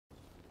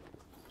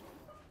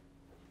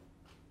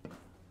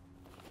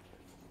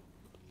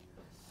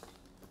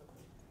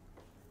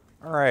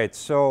All right,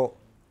 so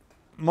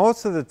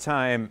most of the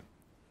time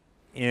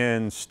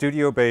in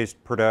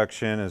studio-based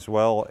production as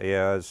well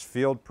as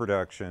field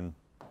production,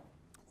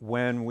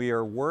 when we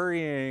are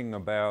worrying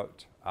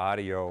about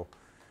audio,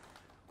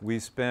 we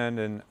spend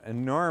an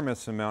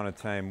enormous amount of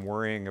time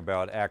worrying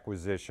about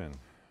acquisition,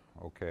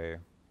 okay?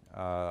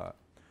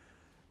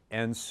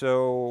 And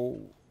so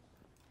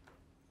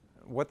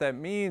what that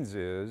means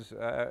is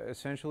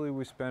essentially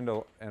we spend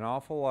an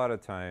awful lot of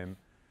time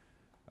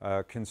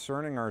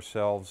concerning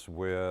ourselves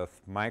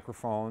with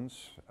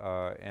microphones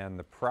and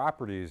the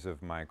properties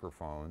of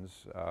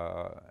microphones.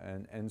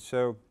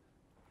 So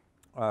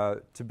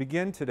to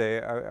begin today,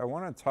 I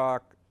want to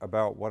talk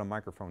about what a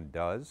microphone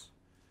does,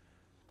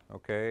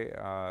 okay,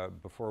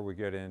 before we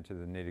get into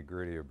the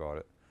nitty-gritty about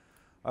it.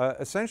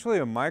 Essentially,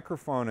 a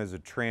microphone is a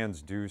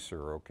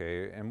transducer,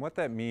 okay, and what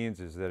that means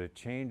is that it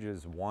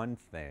changes one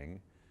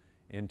thing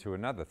into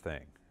another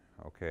thing,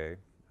 okay.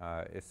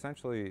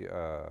 Essentially,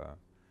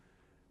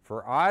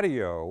 for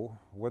audio,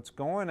 what's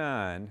going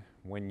on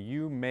when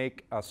you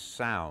make a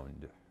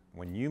sound,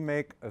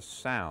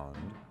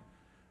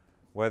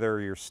 whether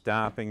you're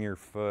stomping your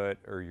foot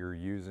or you're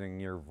using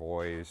your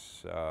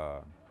voice,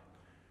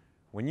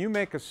 when you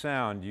make a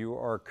sound, you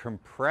are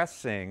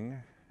compressing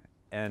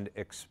and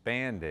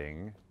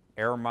expanding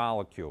air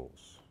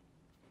molecules.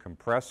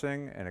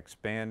 Compressing and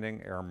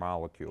expanding air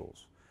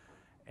molecules.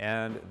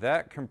 And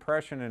that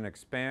compression and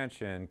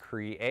expansion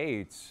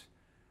creates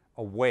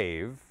a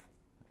wave.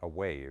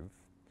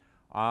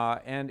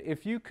 And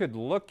if you could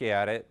look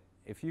at it,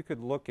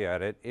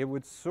 it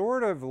would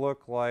sort of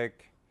look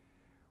like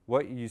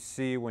what you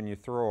see when you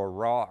throw a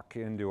rock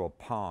into a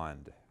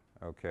pond,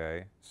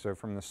 okay? So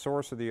from the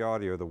source of the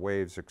audio, the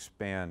waves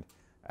expand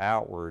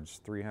outwards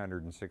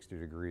 360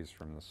 degrees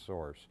from the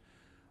source.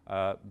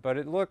 But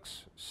it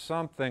looks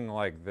something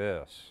like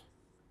this.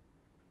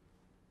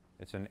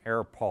 It's an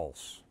air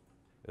pulse.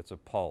 It's a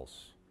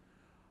pulse.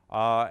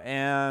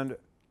 And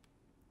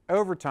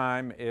over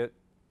time, it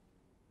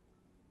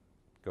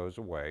goes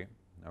away.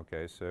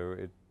 Okay, so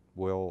it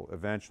will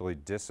eventually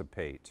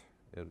dissipate.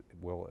 It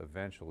will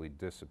eventually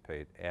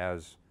dissipate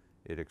as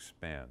it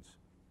expands.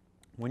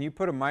 When you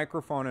put a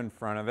microphone in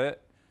front of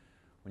it,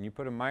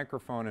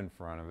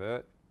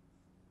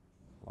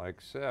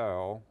 like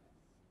so,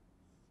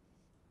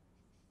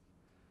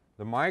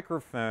 the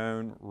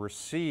microphone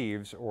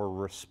receives or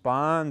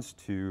responds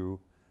to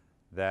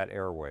that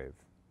airwave,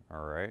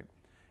 all right?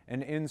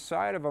 And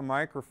inside of a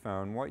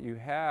microphone, what you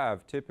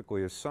have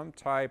typically is some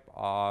type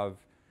of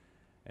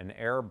an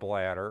air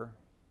bladder,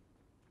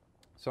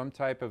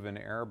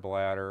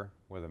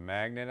 with a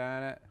magnet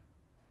on it,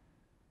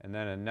 and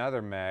then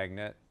another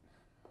magnet,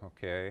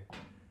 okay?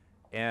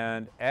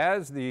 And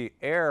as the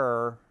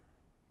air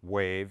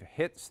wave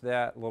hits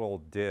that little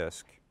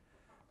disc,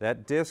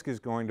 that disc is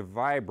going to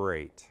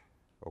vibrate,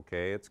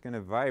 okay? It's going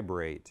to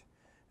vibrate.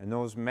 And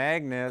those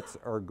magnets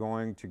are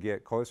going to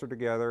get closer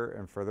together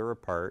and further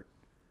apart,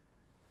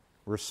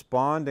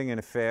 responding in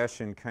a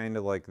fashion kind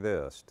of like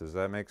this. Does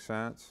that make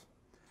sense?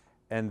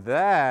 And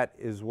that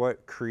is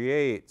what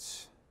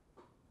creates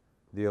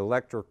the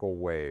electrical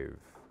wave,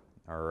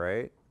 all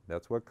right?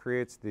 That's what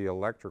creates the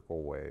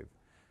electrical wave,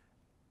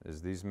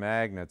 is these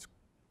magnets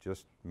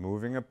just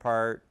moving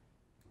apart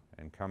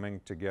and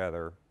coming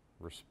together,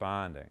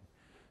 responding.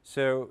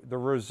 So the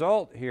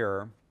result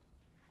here,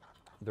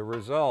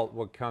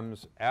 what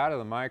comes out of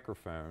the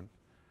microphone,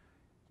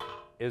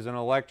 is an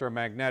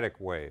electromagnetic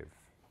wave,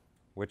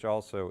 which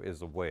also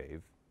is a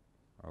wave,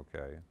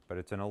 okay? But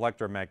it's an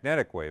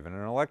electromagnetic wave, and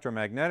an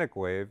electromagnetic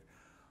wave,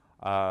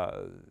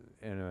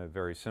 in a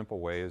very simple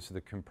way, is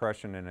the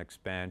compression and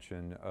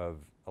expansion of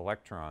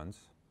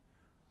electrons,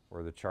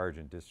 or the charge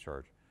and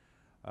discharge.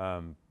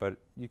 But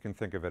you can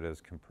think of it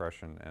as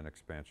compression and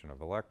expansion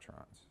of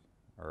electrons,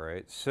 all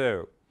right?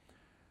 So,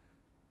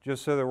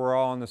 just so that we're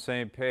all on the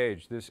same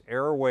page, this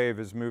air wave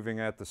is moving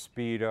at the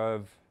speed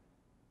of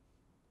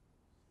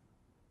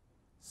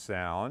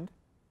sound,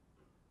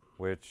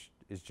 which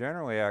is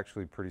generally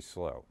actually pretty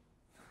slow,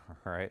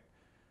 all right?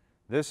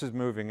 This is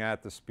moving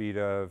at the speed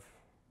of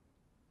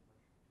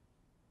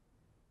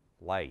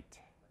light.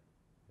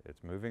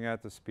 It's moving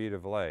at the speed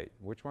of light.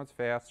 Which one's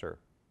faster?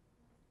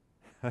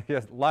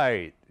 Yes,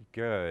 light.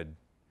 Good.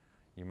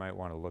 You might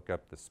want to look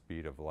up the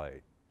speed of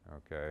light,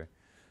 okay?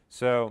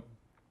 So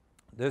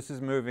this is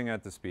moving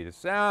at the speed of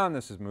sound.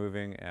 This is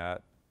moving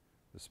at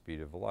the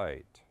speed of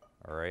light,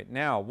 all right?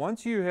 Now,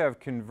 once you have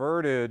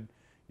converted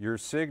your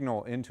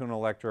signal into an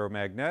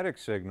electromagnetic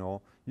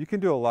signal, you can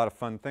do a lot of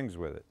fun things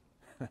with it,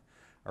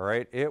 all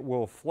right? It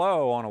will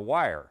flow on a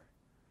wire.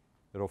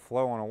 It'll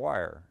flow on a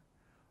wire.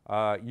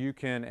 You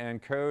can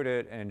encode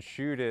it and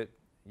shoot it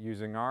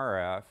using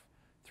RF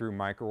through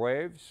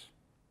microwaves,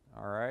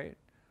 all right?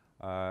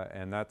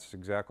 And that's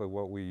exactly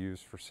what we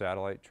use for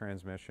satellite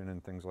transmission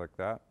and things like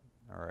that,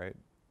 all right?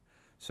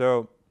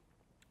 So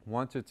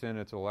once it's in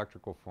its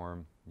electrical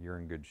form, you're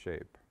in good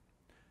shape.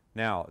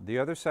 Now, the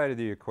other side of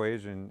the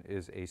equation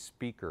is a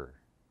speaker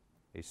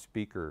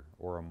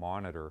or a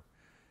monitor.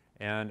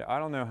 And I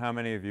don't know how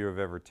many of you have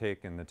ever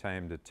taken the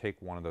time to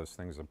take one of those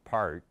things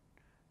apart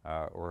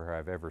or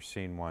I've ever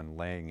seen one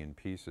laying in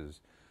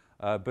pieces.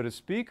 But a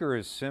speaker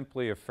is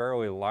simply a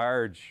fairly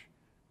large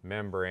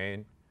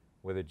membrane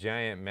with a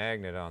giant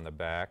magnet on the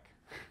back,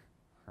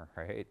 all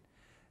right?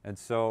 And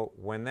so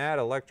when that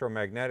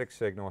electromagnetic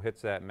signal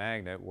hits that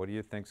magnet, what do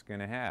you think is going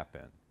to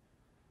happen?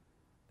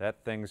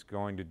 That thing's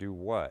going to do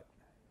what?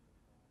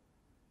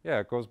 Yeah,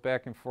 it goes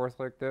back and forth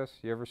like this.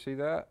 You ever see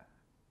that?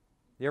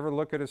 You ever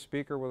look at a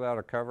speaker without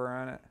a cover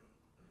on it?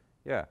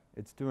 Yeah,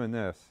 it's doing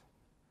this.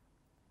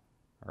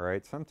 All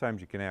right,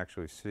 sometimes you can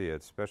actually see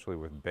it, especially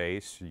with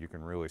bass. You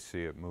can really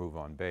see it move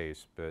on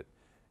bass, but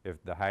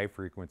if the high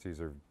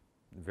frequencies are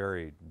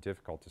very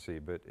difficult to see,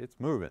 but it's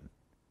moving.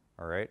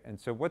 All right, and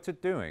so what's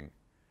it doing?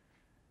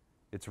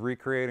 It's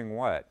recreating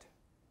what?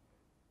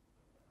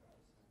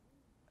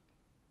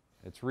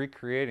 It's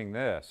recreating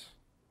this.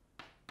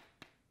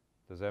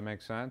 Does that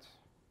make sense?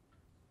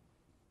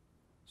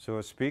 So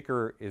a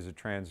speaker is a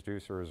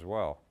transducer as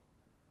well.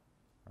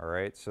 All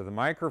right, so the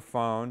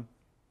microphone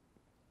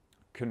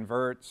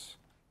converts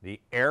the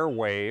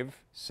airwave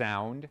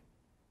sound.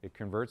 It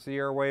converts the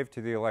airwave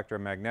to the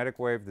electromagnetic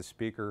wave. The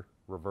speaker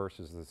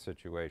reverses the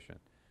situation.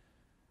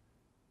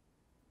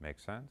 Make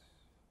sense?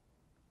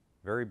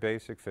 Very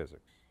basic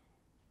physics.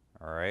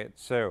 All right,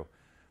 so,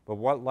 but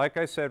what, like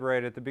I said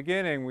right at the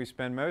beginning, we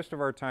spend most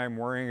of our time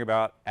worrying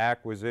about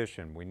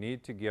acquisition. We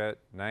need to get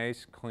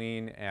nice,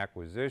 clean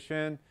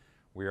acquisition.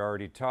 We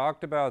already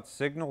talked about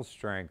signal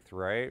strength,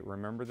 right?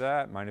 Remember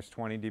that? Minus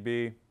 20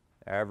 dB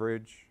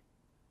average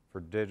for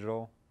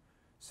digital.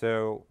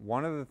 So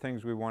one of the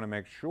things we want to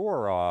make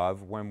sure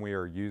of when we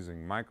are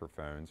using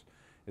microphones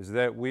is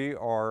that we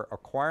are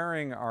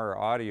acquiring our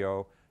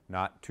audio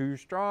not too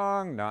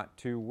strong, not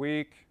too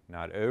weak,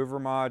 not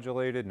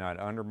overmodulated, not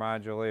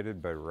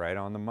undermodulated, but right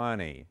on the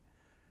money,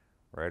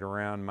 right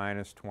around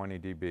minus 20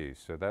 dB.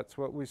 So that's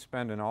what we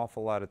spend an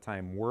awful lot of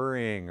time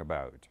worrying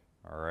about,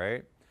 all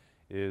right,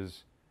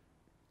 is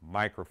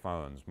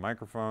microphones,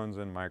 microphones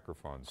and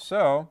microphones.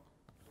 So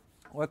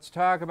let's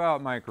talk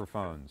about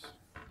microphones.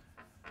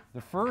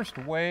 The first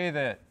way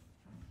that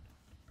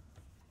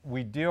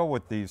we deal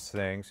with these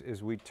things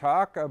is we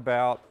talk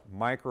about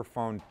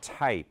microphone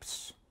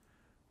types.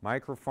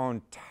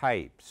 Microphone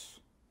types.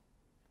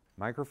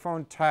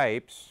 Microphone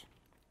types.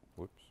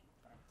 Whoops.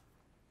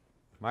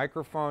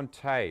 Microphone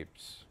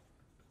types.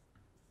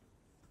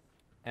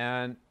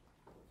 And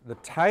the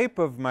type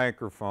of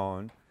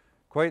microphone,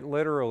 quite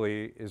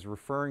literally, is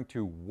referring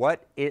to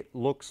what it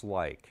looks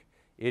like.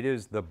 It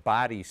is the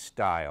body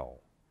style.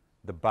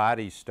 The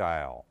body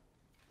style.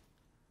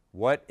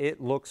 What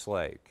it looks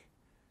like.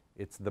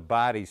 It's the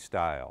body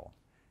style.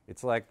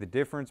 It's like the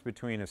difference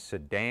between a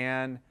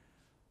sedan,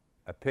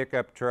 a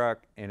pickup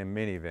truck, and a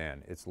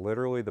minivan. It's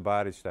literally the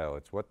body style.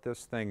 It's what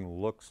this thing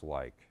looks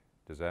like.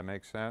 Does that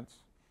make sense?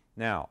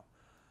 Now,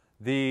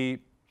 the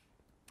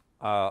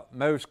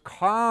most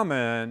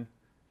common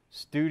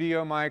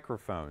studio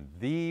microphone,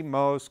 the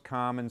most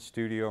common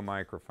studio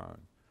microphone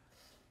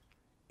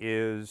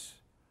is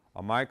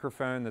a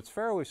microphone that's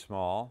fairly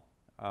small,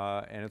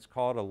 and it's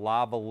called a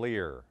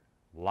lavalier.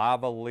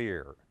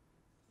 Lavalier.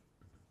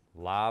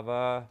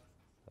 Lavalier.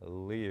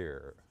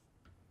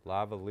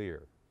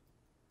 Lavalier.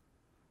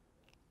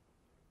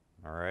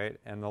 All right,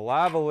 and the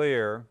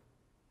lavalier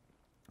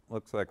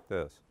looks like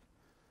this.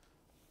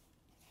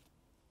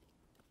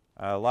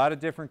 A lot of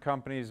different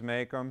companies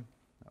make them.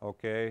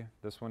 Okay,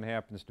 this one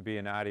happens to be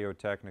an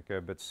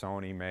Audio-Technica, but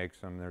Sony makes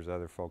them. There's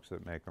other folks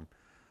that make them.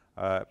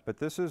 But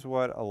this is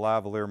what a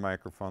lavalier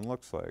microphone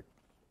looks like.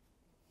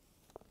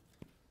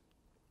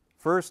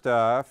 First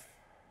off,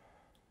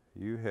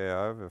 you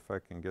have, if I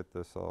can get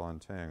this all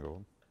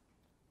untangled,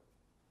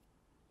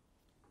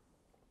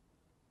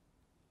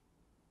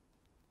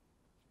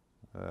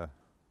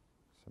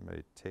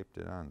 somebody taped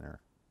it on there.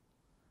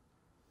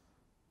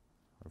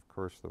 Of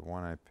course, the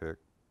one I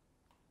picked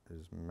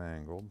is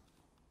mangled.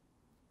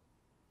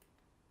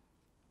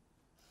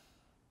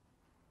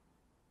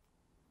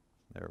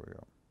 There we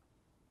go.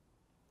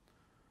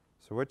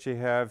 So what you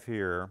have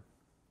here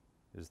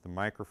is the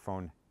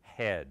microphone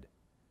head.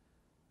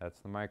 That's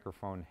the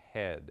microphone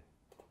head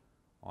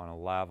on a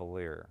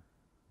lavalier,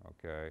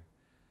 okay?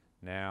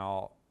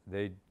 Now,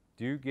 they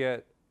do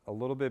get a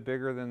little bit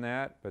bigger than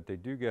that, but they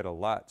do get a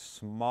lot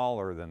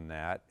smaller than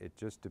that. It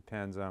just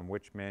depends on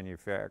which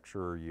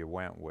manufacturer you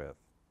went with,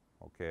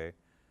 okay?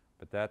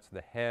 But that's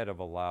the head of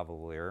a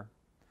lavalier.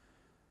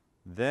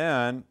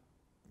 Then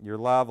your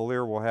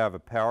lavalier will have a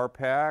power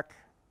pack.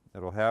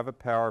 It'll have a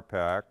power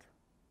pack,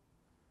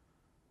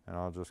 and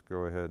I'll just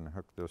go ahead and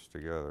hook this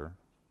together.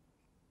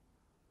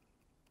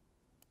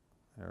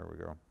 There we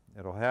go.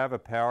 It'll have a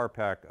power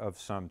pack of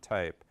some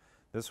type.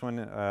 This one,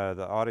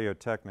 the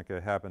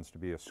Audio-Technica, happens to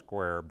be a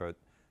square, but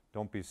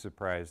don't be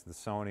surprised. The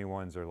Sony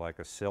ones are like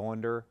a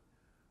cylinder,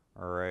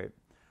 all right?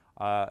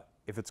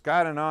 If it's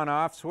got an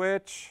on-off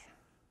switch,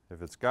 and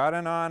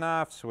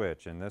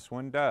this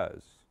one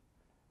does,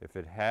 if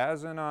it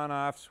has an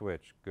on-off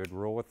switch, good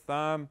rule of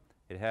thumb,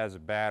 it has a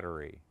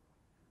battery,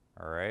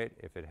 all right?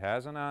 If it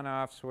has an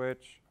on-off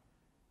switch,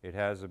 it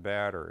has a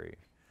battery.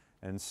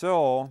 And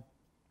so,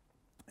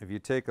 if you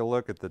take a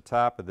look at the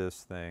top of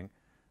this thing,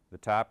 the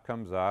top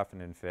comes off,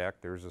 and in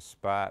fact there's a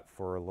spot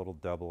for a little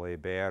AA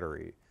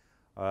battery.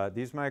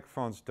 These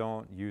microphones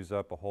don't use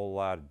up a whole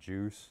lot of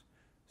juice,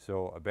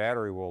 so a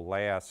battery will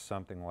last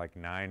something like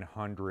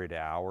 900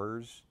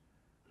 hours,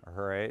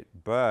 all right?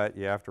 But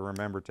you have to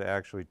remember to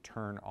actually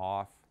turn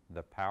off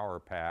the power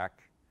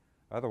pack.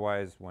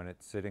 Otherwise, when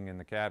it's sitting in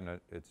the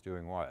cabinet, it's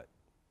doing what?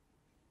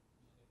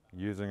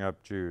 Using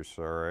up juice,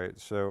 all right?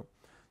 So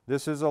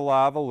this is a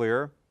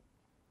lavalier,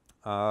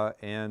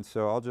 and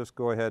so I'll just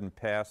go ahead and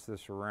pass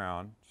this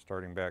around,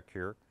 starting back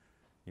here.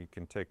 You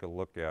can take a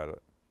look at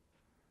it.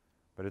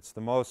 But it's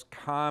the most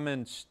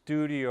common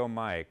studio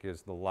mic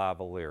is the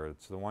lavalier.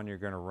 It's the one you're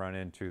going to run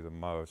into the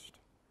most.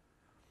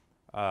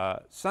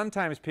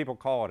 Sometimes people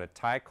call it a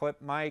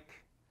tie-clip mic.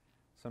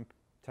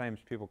 Sometimes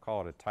people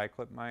call it a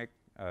tie-clip mic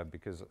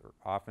because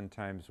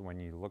oftentimes when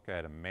you look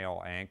at a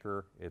male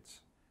anchor,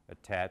 it's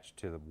attached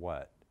to the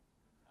what?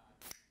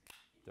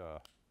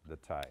 The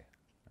tie.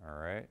 All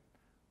right?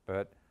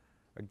 But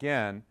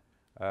again,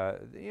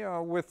 you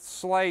know, with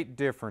slight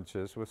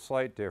differences,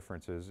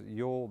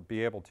 you'll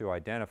be able to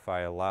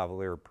identify a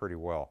lavalier pretty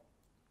well.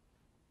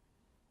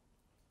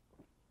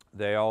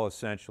 They all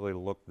essentially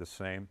look the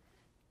same.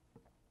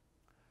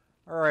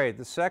 All right,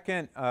 the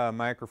second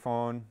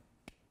microphone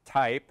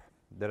type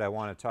that I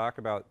want to talk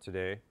about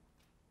today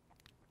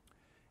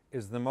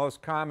is the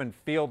most common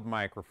field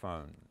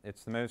microphone.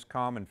 It's the most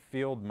common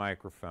field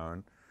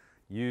microphone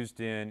used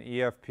in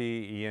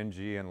EFP,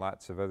 ENG, and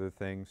lots of other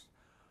things.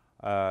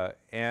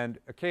 And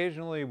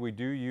occasionally we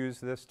do use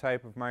this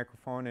type of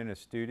microphone in a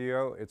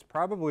studio. It's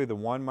probably the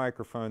one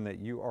microphone that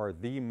you are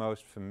the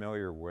most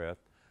familiar with,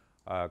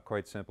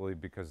 quite simply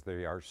because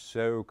they are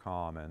so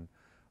common.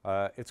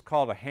 It's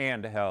called a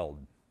handheld.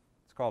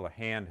 It's called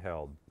a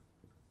handheld.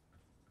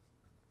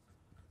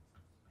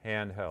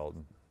 Handheld.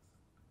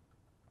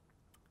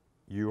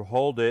 You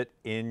hold it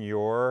in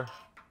your,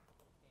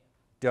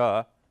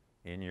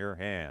 in your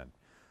hand.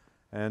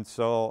 And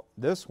so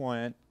this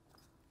one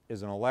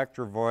is an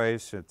Electro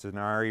Voice. It's an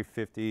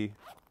RE50.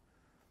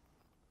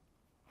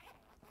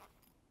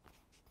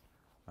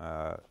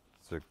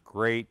 It's a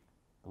great,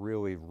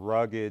 really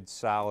rugged,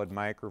 solid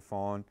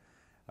microphone.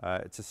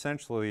 It's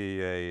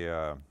essentially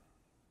a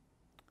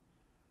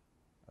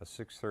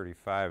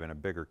 635 in a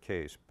bigger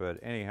case. But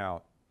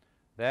anyhow,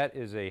 that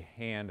is a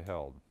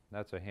handheld.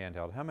 That's a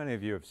handheld. How many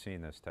of you have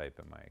seen this type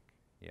of mic?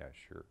 Yeah,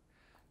 sure.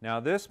 Now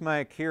this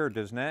mic here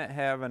does not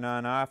have an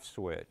on-off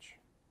switch.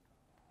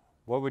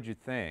 What would you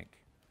think?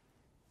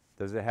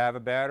 Does it have a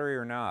battery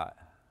or not?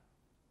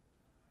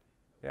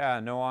 Yeah,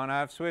 no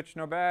on-off switch,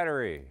 no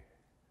battery.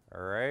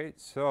 All right,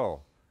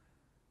 so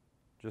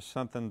just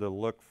something to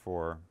look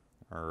for,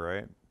 all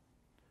right?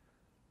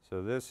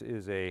 So this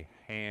is a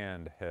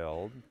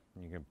handheld.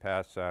 You can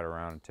pass that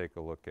around and take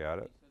a look at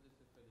it.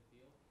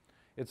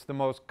 It's the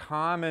most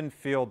common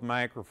field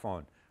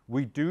microphone.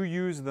 We do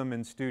use them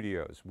in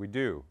studios. We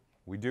do.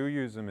 We do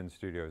use them in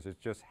studios. It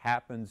just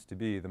happens to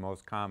be the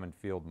most common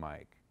field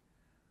mic.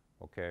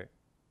 Okay?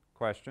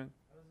 Question?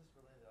 How does this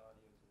relay the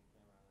audio to the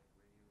camera,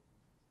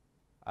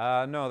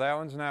 like radio? No, that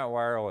one's not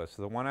wireless.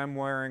 The one I'm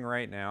wearing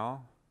right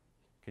now,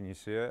 can you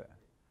see it?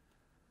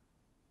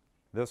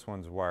 This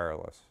one's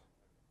wireless.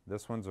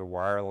 This one's a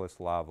wireless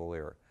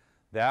lavalier.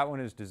 That one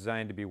is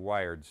designed to be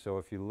wired. So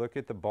if you look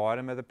at the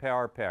bottom of the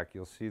power pack,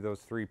 you'll see those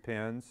 3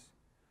 pins.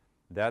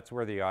 That's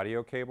where the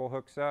audio cable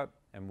hooks up,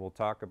 and we'll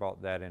talk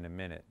about that in a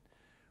minute.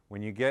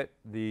 When you get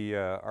the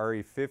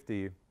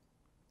RE50,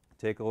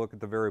 take a look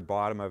at the very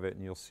bottom of it,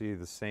 and you'll see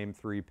the same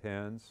 3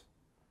 pins.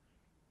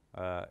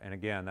 And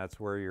again, that's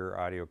where your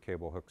audio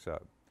cable hooks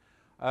up.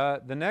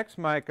 The next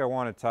mic I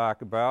want to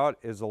talk about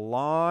is a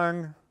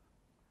long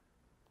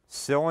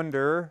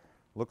cylinder.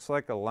 Looks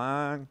like a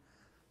long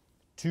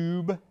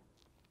tube.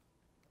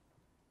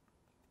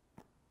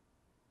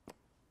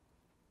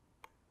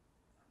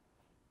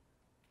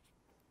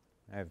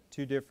 I have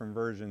 2 different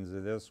versions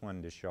of this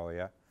one to show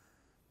you.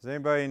 Does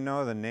anybody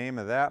know the name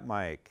of that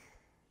mic?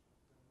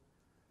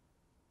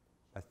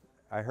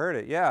 I heard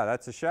it. Yeah,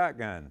 that's a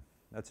shotgun.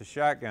 That's a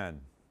shotgun.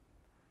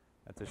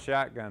 That's a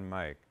shotgun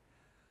mic.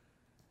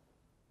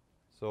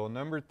 So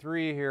number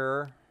 3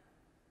 here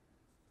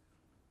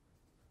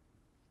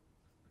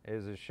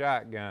is a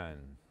shotgun.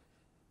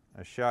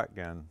 A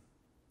shotgun.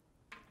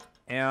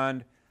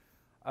 And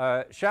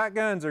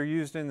shotguns are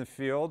used in the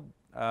field.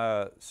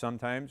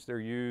 Sometimes they're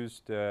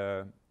used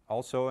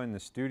also in the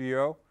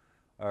studio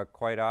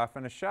quite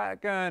often. A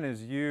shotgun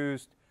is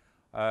used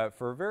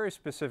for a very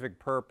specific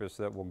purpose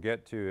that we'll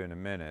get to in a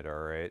minute,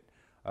 all right?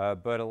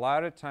 But a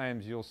lot of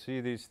times you'll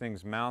see these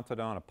things mounted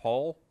on a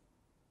pole,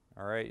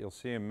 all right? You'll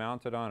see them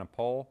mounted on a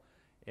pole,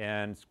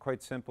 and it's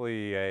quite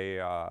simply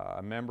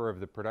a member of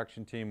the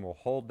production team will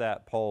hold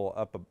that pole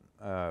up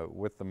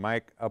with the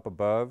mic up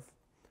above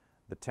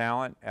the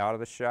talent out of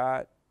the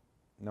shot.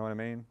 Know what I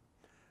mean?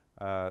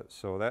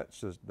 So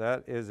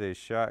that is a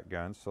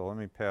shotgun. So let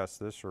me pass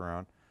this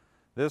around.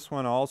 This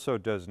one also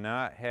does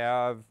not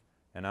have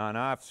an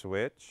on-off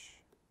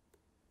switch.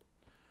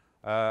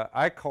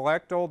 I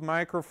collect old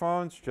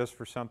microphones just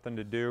for something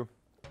to do.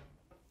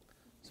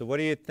 So what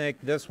do you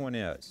think this one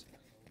is?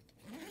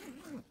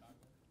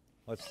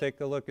 Let's take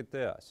a look at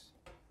this.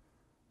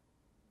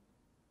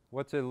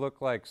 What's it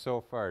look like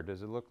so far?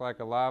 Does it look like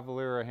a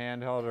lavalier, a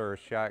handheld, or a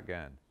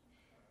shotgun?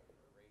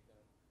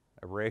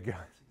 A ray gun.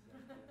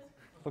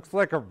 Looks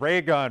like a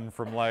ray gun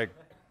from like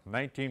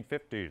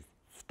 1950s.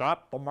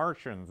 Stop the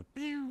Martians.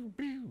 Pew,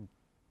 pew.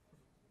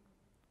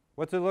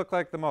 What's it look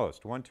like the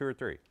most? 1, 2, or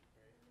 3?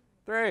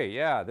 3.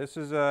 Yeah, this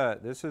is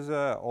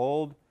a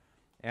old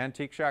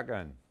antique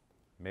shotgun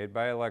made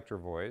by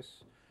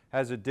Voice.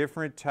 Has a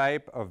different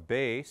type of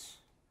base,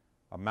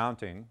 a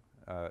mounting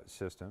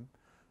system,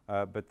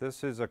 but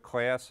this is a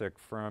classic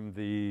from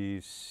the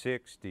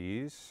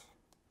 60s.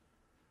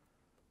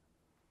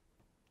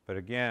 But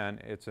again,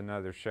 it's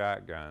another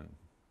shotgun.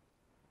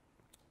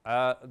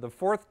 The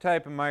fourth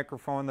type of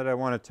microphone that I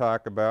want to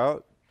talk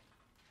about,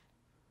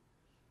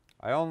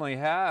 I only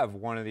have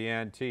one of the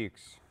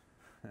antiques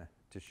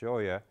to show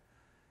you,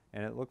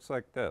 and it looks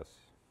like this.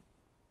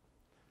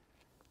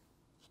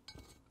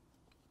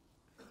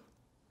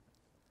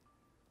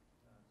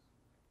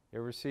 You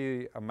ever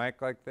see a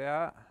mic like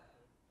that?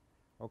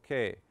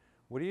 Okay,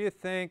 what do you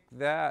think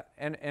that,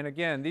 and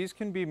again, these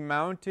can be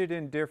mounted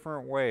in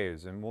different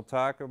ways, and we'll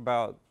talk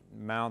about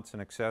mounts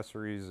and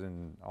accessories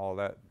and all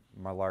that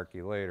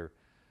malarkey later.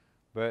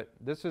 But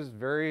this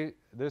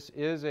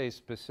is a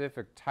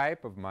specific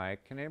type of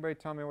mic. Can anybody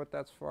tell me what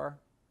that's for?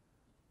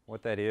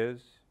 What that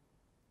is?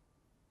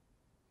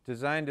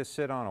 Designed to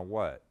sit on a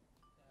what?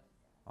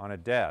 On a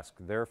desk.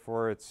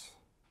 Therefore, it's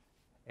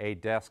a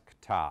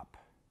desktop.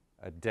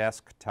 A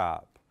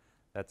desktop.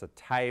 That's a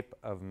type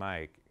of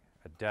mic.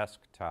 A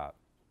desktop.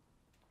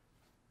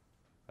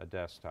 A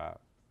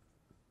desktop.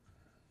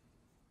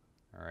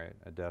 All right,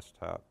 a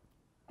desktop.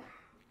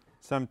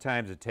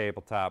 Sometimes a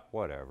tabletop,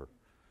 whatever.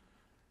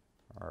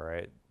 All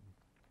right.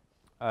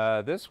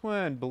 This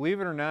one, believe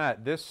it or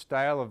not, this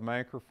style of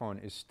microphone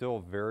is still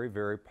very,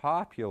 very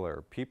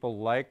popular. People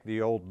like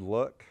the old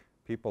look.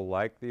 People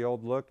like the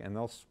old look, and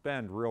they'll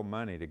spend real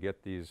money to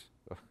get these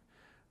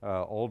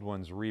old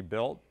ones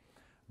rebuilt.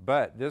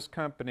 But this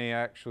company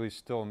actually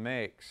still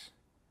makes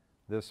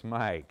this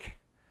mic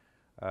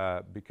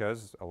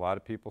because a lot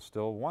of people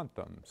still want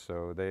them.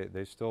 So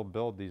they still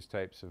build these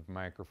types of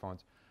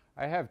microphones.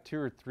 I have 2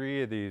 or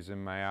 3 of these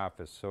in my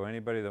office, so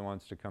anybody that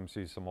wants to come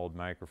see some old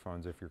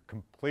microphones, if you're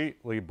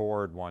completely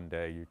bored one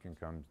day, you can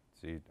come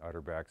see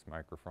Utterback's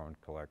microphone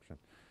collection.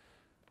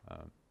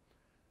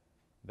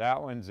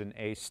 That one's an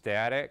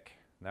A-static.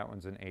 That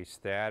one's an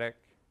A-static.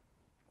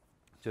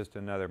 Just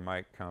another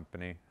mic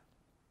company.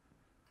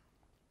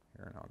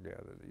 Here, and I'll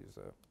gather these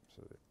up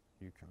so that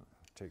you can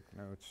take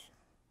notes.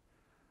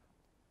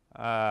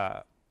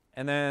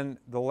 And then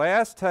the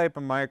last type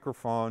of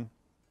microphone,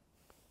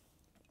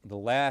 the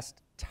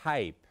last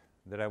type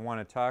that I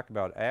want to talk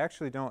about, I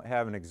actually don't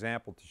have an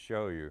example to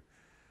show you.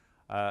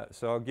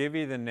 So I'll give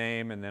you the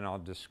name and then I'll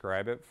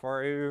describe it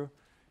for you.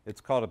 It's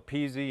called a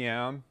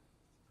PZM.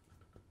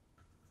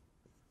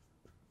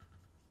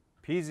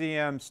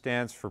 PZM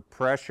stands for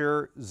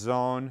Pressure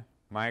Zone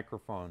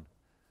Microphone.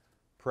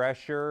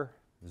 Pressure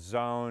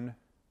Zone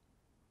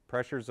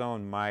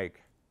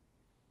mic.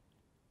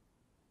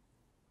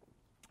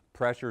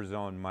 Pressure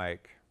zone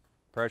mic.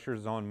 Pressure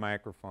zone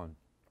microphone.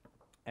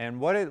 And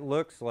what it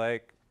looks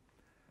like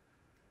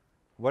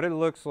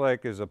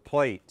is a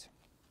plate.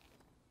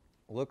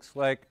 Looks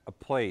like a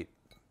plate,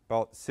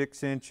 about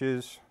 6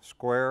 inches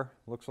square.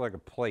 Looks like a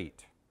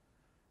plate.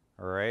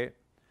 All right.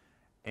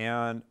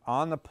 And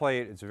on the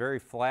plate, it's a very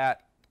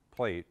flat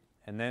plate.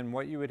 And then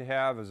what you would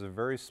have is a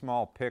very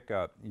small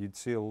pickup. You'd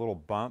see a little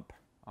bump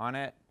on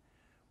it,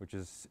 which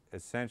is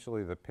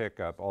essentially the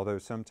pickup, although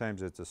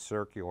sometimes it's a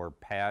circular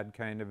pad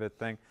kind of a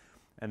thing.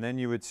 And then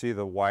you would see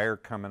the wire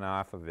coming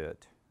off of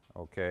it,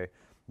 okay?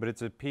 But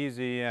it's a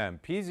PZM.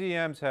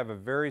 PZMs have a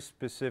very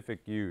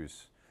specific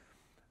use.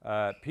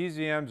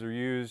 PZMs are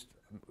used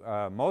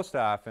most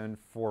often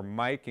for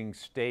miking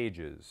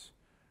stages,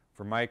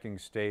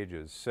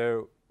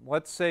 So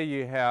let's say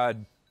you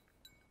had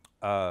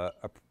a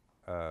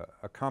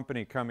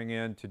company coming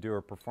in to do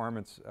a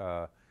performance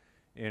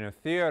in a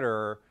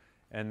theater,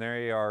 and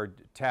they are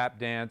tap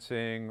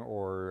dancing,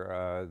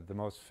 or the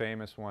most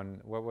famous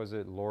one, what was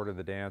it, Lord of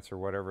the Dance or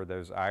whatever,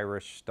 those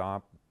Irish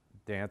stomp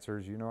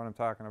dancers, you know what I'm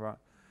talking about?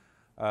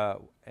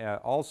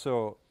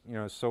 Also, you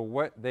know, so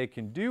what they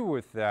can do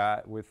with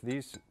that, with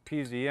these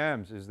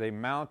PZMs, is they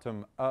mount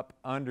them up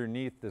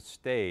underneath the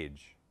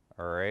stage,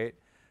 all right?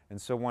 And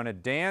so when a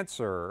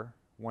dancer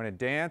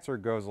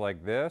goes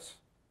like this,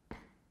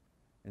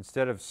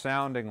 instead of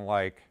sounding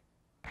like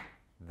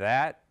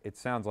that, it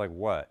sounds like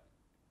what?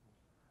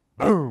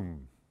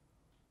 Boom!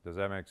 Does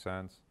that make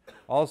sense?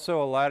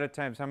 Also, a lot of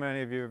times, how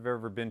many of you have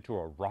ever been to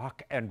a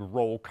rock and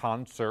roll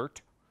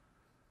concert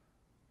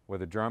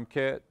with a drum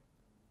kit?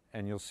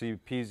 And you'll see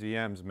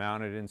PZMs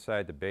mounted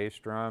inside the bass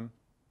drum,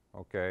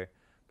 okay?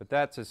 But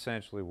that's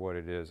essentially what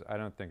it is. I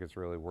don't think it's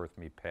really worth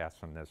me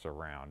passing this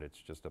around. It's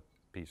just a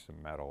piece of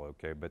metal,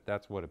 okay? But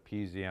that's what a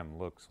PZM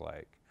looks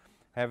like.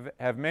 Have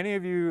any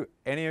of you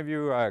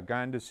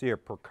gone to see a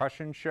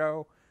percussion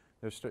show?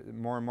 They're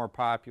more and more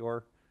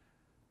popular.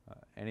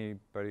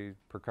 Anybody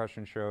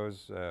percussion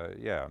shows?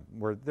 Yeah,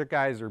 where the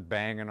guys are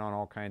banging on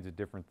all kinds of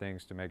different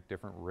things to make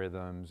different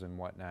rhythms and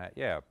whatnot.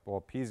 Yeah,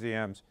 well,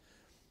 PZMs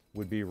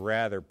would be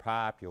rather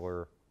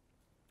popular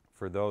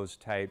for those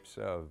types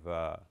of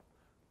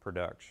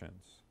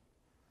productions.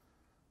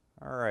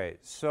 All right,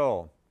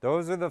 so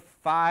those are the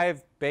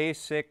 5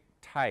 basic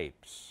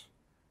types.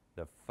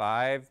 The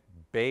 5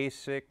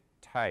 basic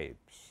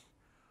types.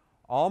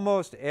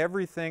 Almost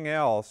everything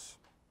else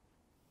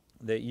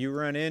that you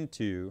run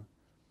into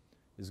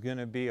is going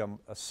to be a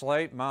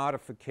slight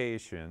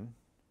modification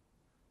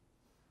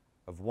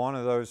of one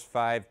of those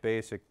 5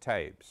 basic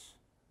types.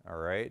 All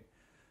right?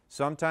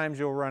 Sometimes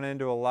you'll run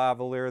into a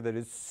lavalier that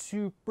is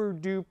super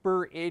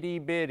duper itty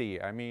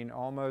bitty. I mean,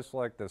 almost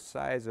like the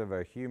size of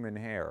a human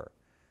hair.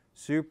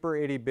 Super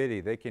itty bitty.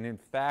 They can in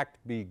fact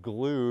be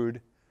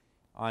glued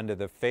onto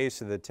the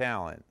face of the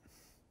talent.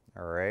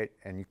 All right?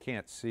 And you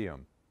can't see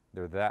them.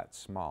 They're that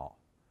small.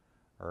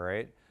 All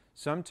right?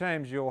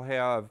 Sometimes you'll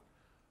have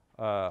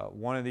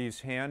one of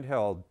these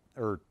handheld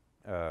or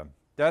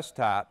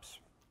desktops.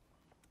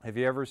 Have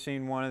you ever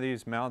seen one of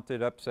these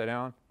mounted upside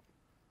down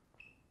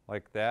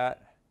like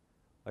that?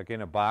 Like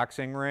in a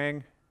boxing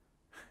ring?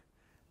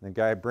 The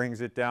guy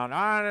brings it down.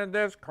 On in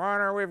this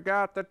corner we've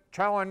got the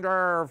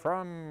challenger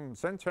from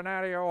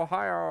Cincinnati,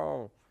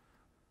 Ohio.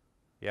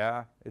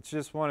 Yeah, it's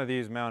just one of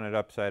these mounted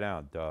upside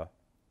down, duh.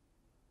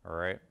 All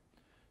right.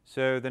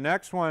 So the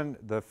next one,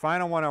 the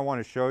final one I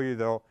want to show you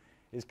though,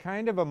 is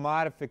kind of a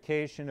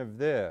modification of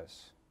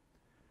this.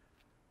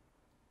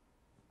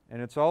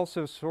 And it's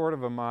also sort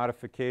of a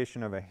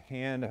modification of a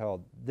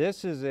handheld.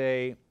 This is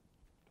a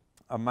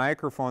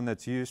microphone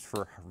that's used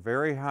for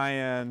very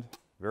high-end,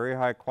 very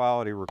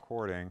high-quality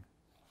recording.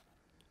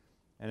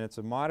 And it's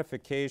a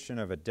modification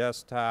of a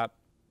desktop,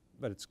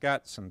 but it's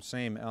got some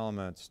same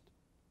elements.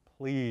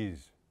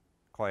 Please,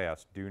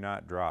 class, do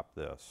not drop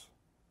this.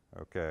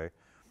 Okay?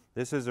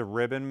 This is a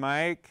ribbon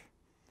mic.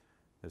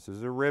 This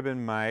is a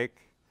ribbon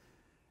mic.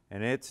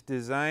 And it's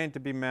designed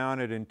to be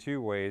mounted in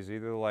 2 ways,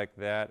 either like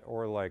that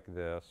or like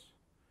this.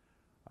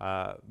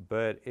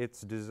 But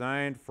it's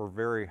designed for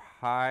very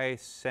high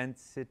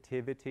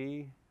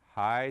sensitivity,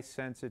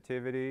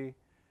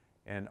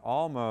 and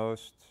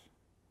almost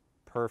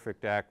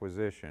perfect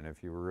acquisition,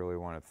 if you really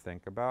want to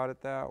think about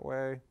it that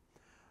way.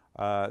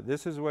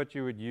 This is what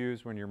you would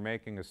use when you're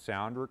making a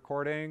sound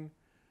recording.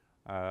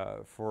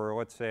 For,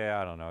 let's say,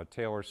 I don't know,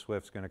 Taylor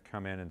Swift's going to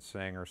come in and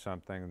sing or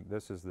something.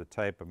 This is the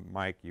type of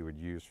mic you would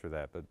use for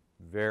that, but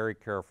very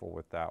careful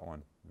with that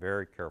one.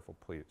 Very careful,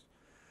 please.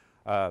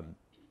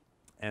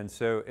 And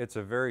so it's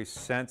a very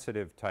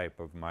sensitive type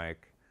of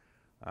mic.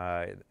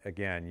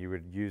 Again, you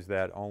would use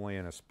that only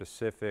in a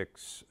specific,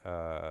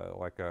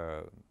 like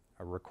a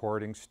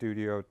recording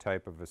studio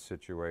type of a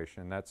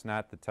situation. That's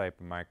not the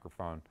type of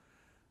microphone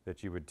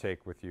that you would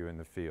take with you in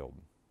the field.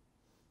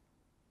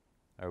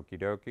 Okie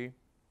dokie.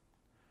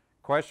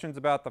 Questions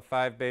about the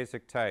 5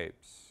 basic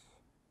types?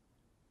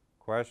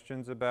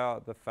 Questions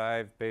about the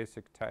 5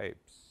 basic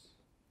types?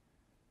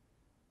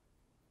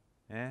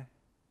 Yeah?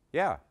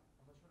 How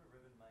much would a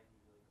ribbon mic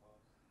usually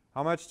cost?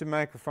 How much do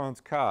microphones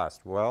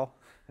cost? Well,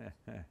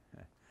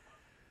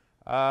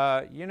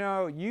 you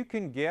know, you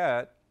can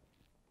get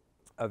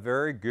a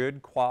very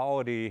good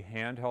quality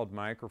handheld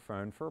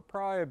microphone for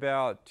probably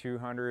about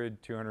 $200,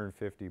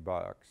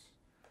 $250.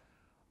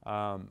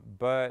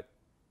 But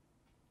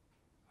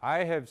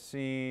I have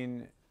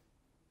seen,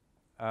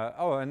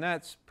 oh, and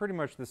that's pretty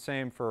much the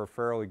same for a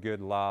fairly good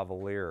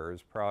lavalier.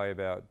 It's probably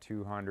about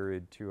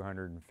 $200,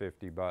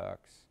 $250.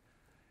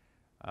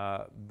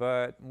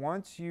 But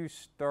once you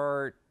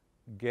start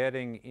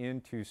getting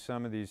into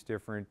some of these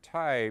different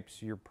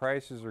types, your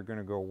prices are going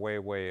to go way,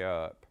 way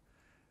up.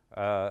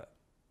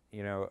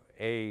 You know,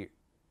 a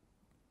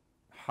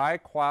high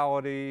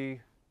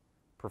quality,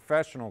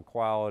 professional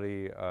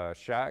quality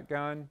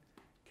shotgun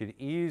could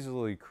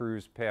easily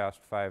cruise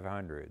past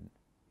 500,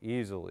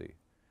 easily.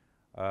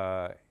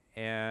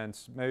 And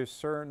most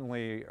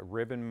certainly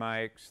ribbon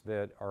mics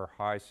that are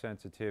high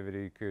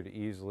sensitivity could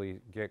easily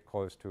get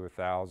close to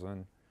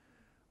 1,000.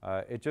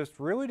 It just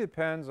really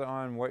depends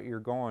on what you're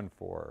going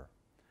for.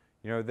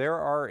 You know, there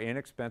are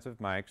inexpensive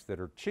mics that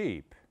are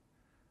cheap,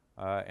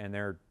 and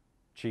they're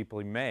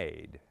cheaply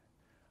made.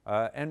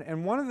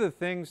 And one of the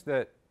things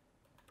that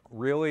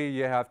really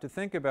you have to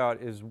think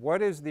about is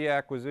what is the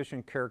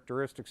acquisition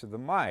characteristics of the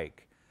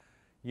mic?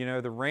 You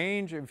know, the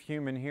range of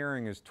human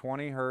hearing is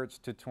 20 hertz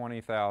to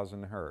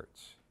 20,000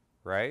 hertz,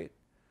 right?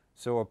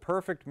 So a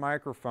perfect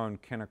microphone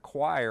can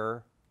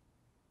acquire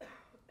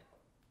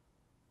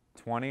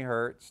 20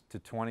 hertz to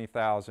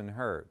 20,000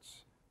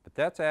 hertz. But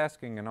that's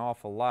asking an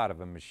awful lot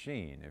of a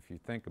machine if you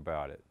think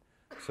about it.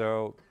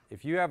 So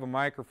if you have a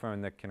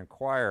microphone that can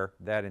acquire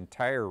that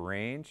entire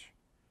range,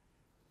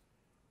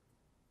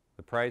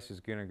 the price is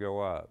going to go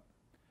up.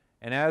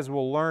 And as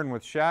we'll learn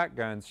with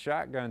shotguns,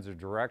 shotguns are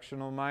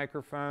directional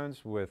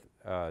microphones with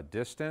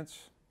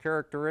distance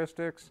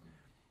characteristics.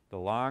 The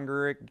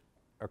longer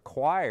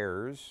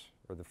acquires,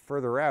 or the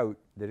further out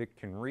that it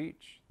can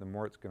reach, the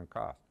more it's going to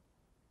cost.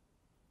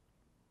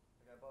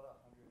 Like I bought a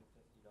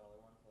 $150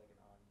 one for like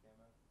an on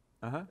camera.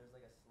 Uh-huh. There's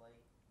like a slight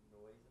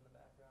noise in the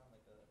background,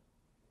 like a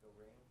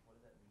ring. What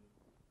does that mean?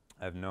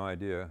 I have no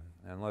idea.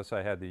 Unless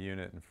I had the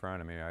unit in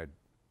front of me, I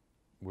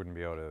wouldn't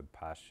be able to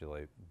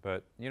postulate.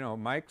 But, you know,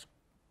 mics,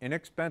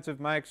 inexpensive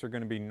mics are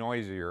going to be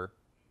noisier.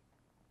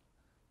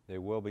 They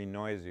will be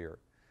noisier.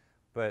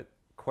 But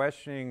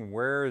questioning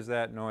where is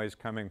that noise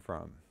coming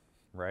from,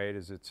 right?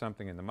 Is it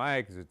something in the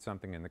mic? Is it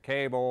something in the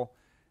cable?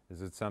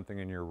 Is it something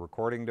in your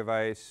recording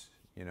device?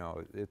 You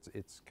know,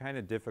 it's kind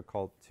of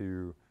difficult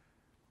to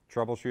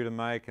troubleshoot a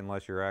mic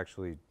unless you're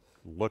actually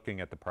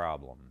looking at the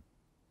problem,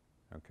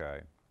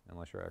 okay?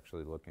 Unless you're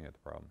actually looking at the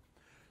problem.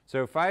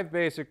 So 5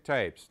 basic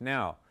types.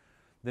 Now,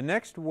 the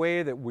next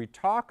way that we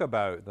talk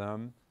about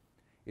them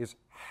is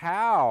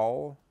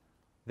how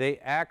they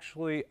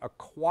actually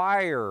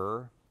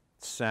acquire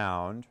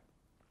sound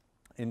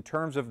in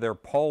terms of their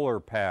polar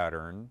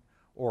pattern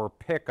or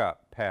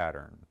pickup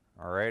pattern,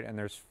 all right? And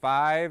there's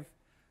 5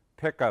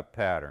 pickup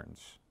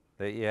patterns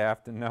that you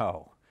have to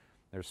know.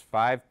 There's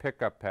 5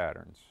 pickup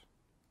patterns.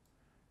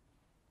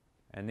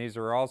 And these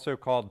are also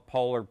called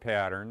polar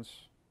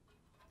patterns.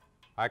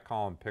 I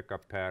call them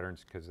pickup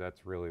patterns because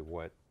that's really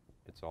what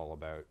it's all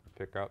about,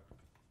 pickup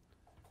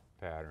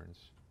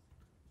patterns.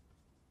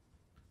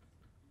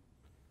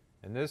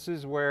 And this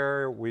is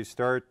where we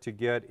start to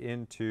get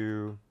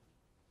into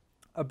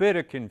a bit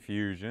of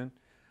confusion,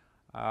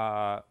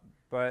 but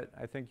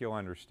I think you'll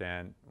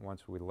understand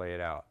once we lay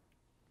it out.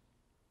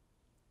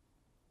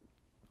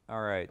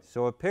 All right,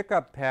 so a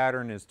pickup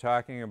pattern is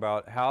talking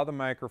about how the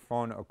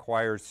microphone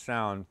acquires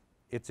sound.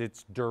 It's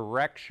its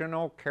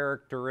directional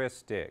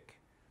characteristic.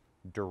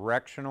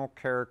 Directional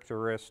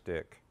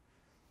characteristic.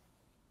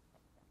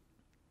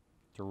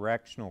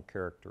 Directional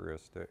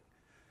characteristic.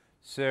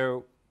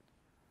 So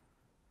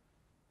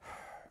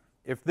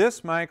if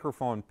this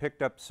microphone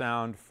picked up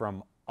sound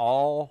from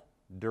all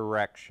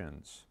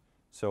directions,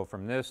 so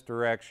from this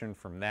direction,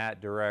 from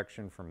that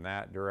direction, from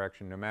that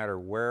direction, no matter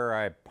where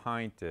I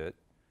point it,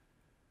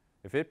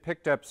 if it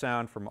picked up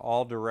sound from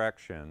all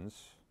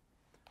directions,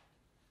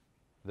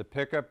 the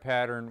pickup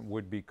pattern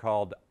would be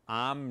called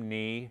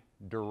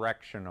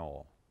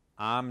omnidirectional.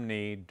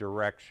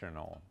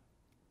 Omnidirectional.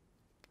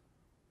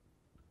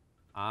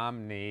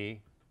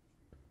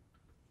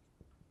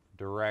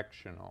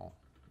 Omnidirectional.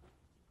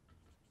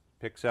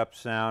 Picks up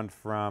sound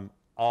from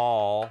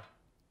all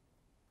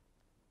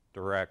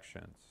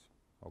directions.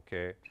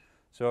 Okay?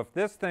 So if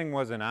this thing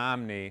was an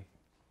omni,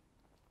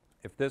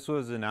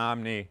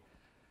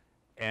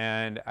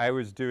 and I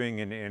was doing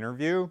an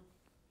interview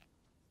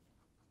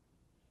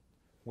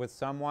with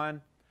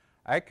someone,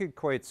 I could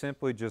quite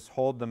simply just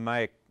hold the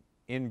mic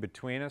in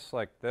between us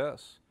like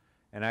this,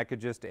 and I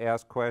could just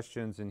ask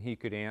questions and he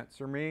could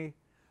answer me.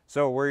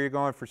 So where are you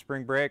going for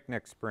spring break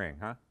next spring,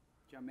 huh?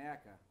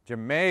 Jamaica.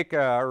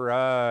 Jamaica, all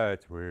right,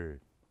 sweet.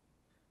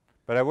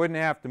 But I wouldn't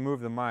have to move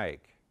the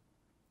mic.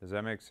 Does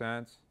that make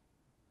sense?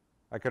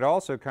 I could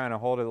also kind of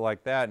hold it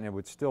like that and it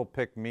would still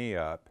pick me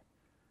up.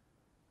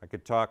 I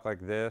could talk like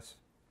this.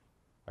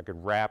 I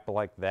could rap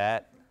like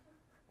that.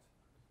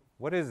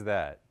 What is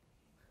that?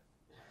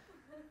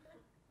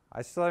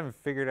 I still haven't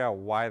figured out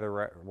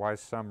why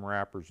some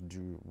rappers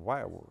do.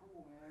 Why?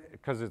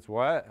 Because it's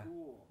what?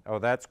 Cool. Oh,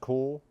 that's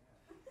cool.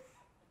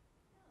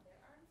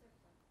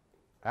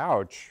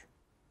 Ouch.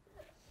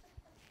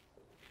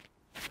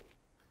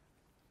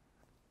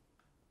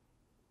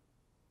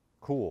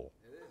 Cool.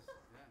 It is,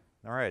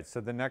 yeah. All right, so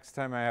the next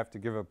time I have to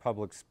give a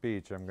public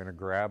speech, I'm going to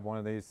grab one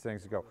of these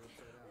things and go,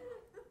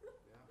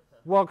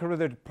 "Welcome to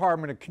the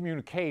Department of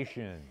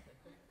Communication.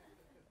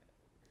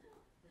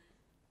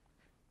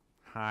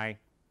 Hi,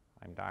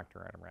 I'm Dr.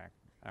 Adarak."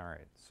 All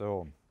right,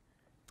 so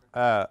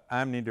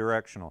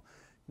omnidirectional.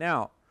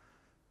 Now,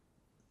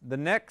 the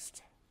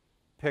next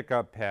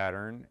pickup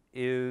pattern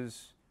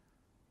is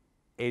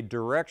a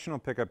directional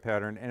pickup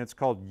pattern, and it's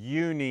called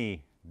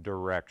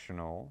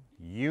unidirectional.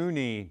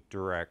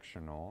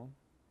 Unidirectional.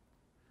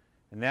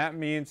 And that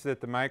means that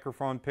the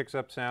microphone picks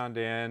up sound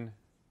in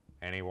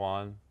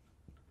one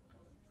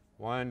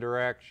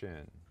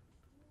direction.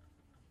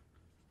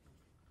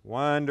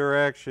 One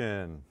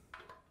direction.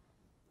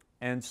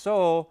 And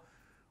so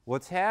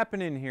what's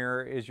happening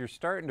here is you're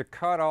starting to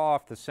cut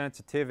off the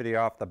sensitivity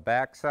off the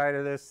back side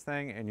of this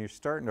thing, and you're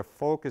starting to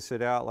focus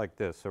it out like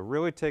this. So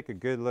really take a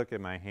good look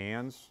at my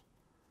hands.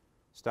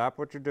 Stop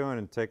what you're doing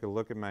and take a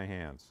look at my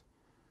hands.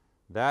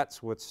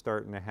 That's what's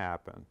starting to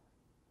happen.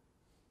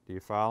 Do you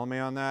follow me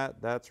on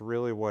that? That's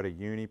really what a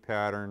uni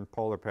pattern,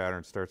 polar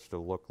pattern starts to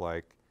look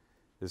like,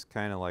 is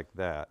kind of like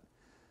that.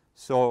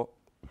 So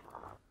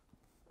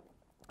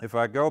if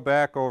I go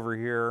back over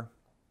here,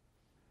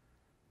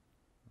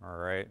 all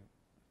right,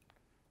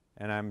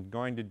 and I'm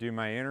going to do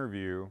my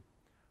interview,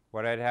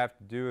 what I'd have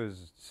to do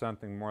is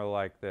something more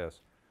like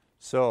this.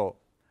 So,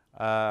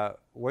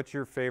 what's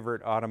your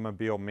favorite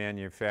automobile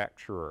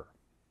manufacturer?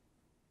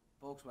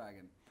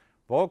 Volkswagen.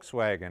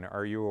 Volkswagen.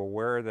 Are you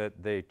aware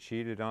that they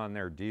cheated on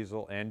their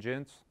diesel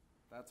engines?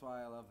 That's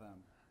why I love them.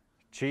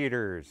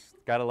 Cheaters.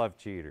 Gotta love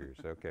cheaters.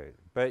 Okay.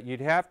 But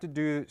you'd have to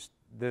do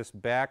this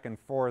back and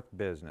forth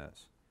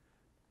business.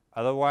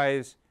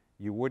 Otherwise,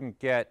 you wouldn't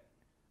get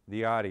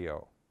the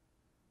audio.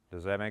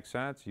 Does that make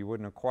sense? You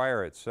wouldn't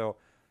acquire it. So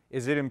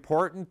is it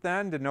important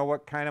then to know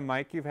what kind of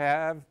mic you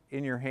have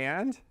in your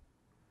hand?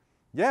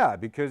 Yeah,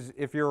 because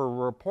if you're a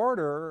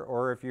reporter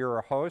or if you're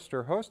a host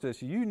or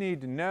hostess, you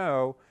need to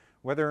know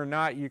whether or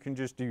not you can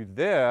just do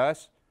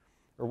this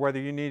or whether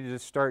you need to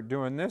start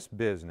doing this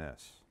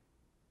business,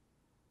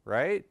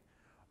 right?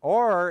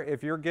 Or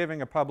if you're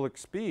giving a public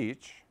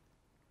speech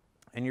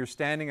and you're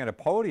standing at a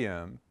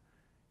podium,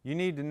 you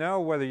need to know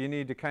whether you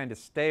need to kind of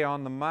stay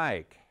on the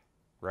mic,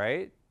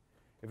 right?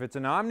 If it's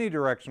an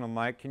omnidirectional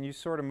mic, can you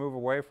sort of move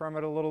away from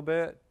it a little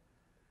bit?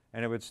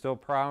 And it would still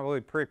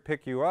probably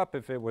pick you up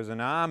if it was an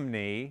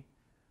omni,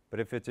 but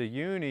if it's a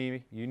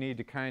uni, you need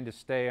to kind of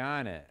stay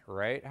on it,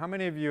 right? How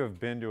many of you have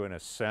been to an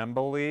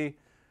assembly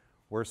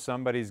where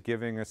somebody's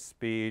giving a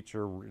speech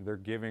or they're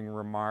giving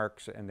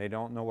remarks and they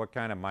don't know what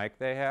kind of mic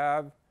they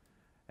have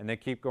and they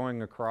keep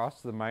going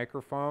across the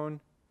microphone?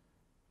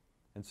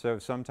 And so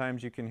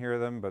sometimes you can hear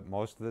them, but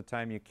most of the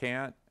time you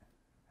can't.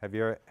 Have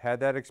you had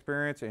that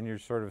experience and you're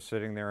sort of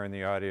sitting there in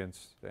the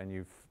audience and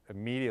you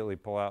immediately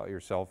pull out your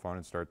cell phone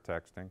and start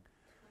texting,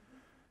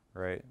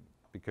 right?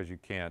 Because you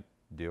can't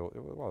deal,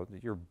 well,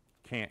 you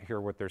can't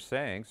hear what they're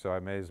saying, so I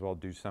may as well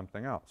do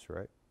something else,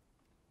 right?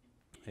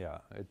 Yeah,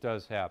 it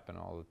does happen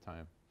all the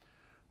time.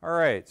 All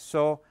right,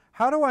 so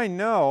how do I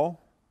know,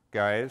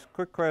 guys,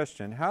 quick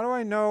question, how do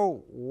I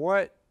know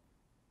what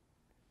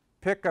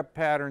pickup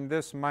pattern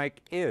this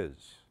mic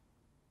is?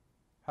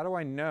 How do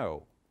I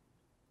know?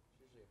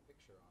 There's usually a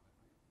picture on it,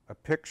 right? A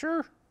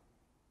picture?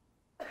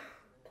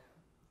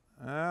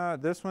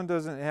 This one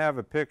doesn't have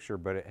a picture,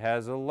 but it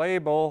has a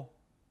label.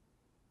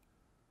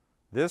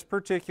 This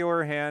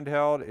particular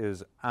handheld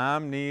is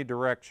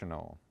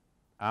omnidirectional.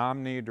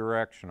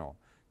 Omnidirectional.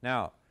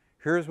 Now,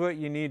 here's what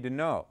you need to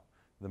know.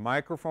 The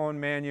microphone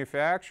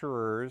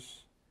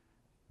manufacturers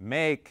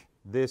make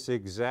this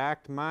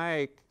exact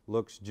mic,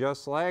 looks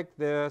just like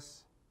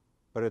this,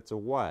 but it's a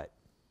what?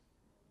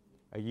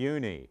 A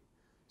uni.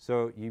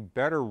 So you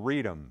better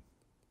read them.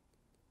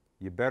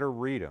 You better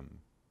read them,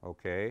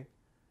 okay?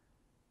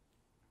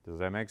 Does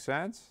that make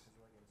sense? Is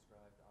it like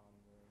inscribed on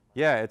the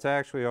Yeah, it's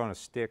actually on a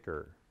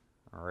sticker.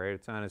 All right,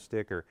 it's on a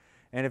sticker.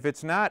 And if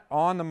it's not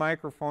on the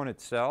microphone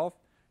itself,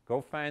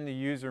 go find the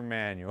user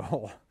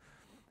manual.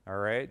 All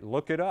right,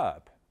 look it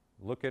up.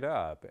 Look it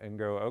up and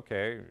go,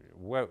 okay,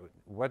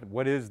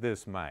 what is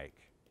this mic?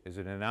 Is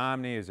it an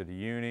omni? Is it a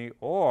uni?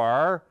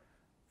 Or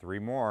three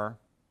more.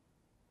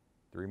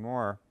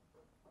 The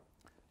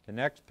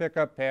next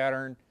pickup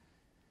pattern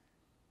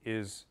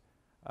is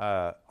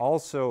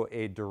also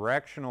a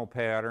directional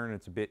pattern.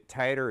 It's a bit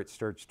tighter. It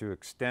starts to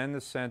extend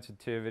the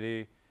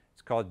sensitivity.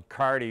 It's called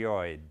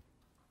cardioid.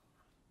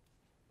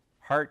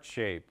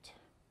 Heart-shaped.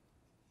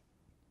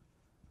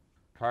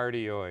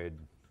 Cardioid.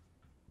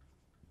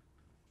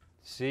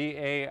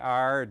 C-A-R-D-I-O-I.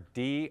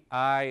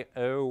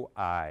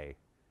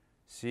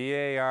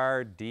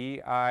 C-A-R-D-I-O-I-D.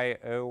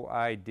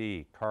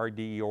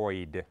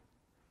 Cardioid.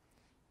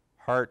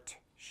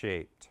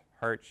 Heart-shaped.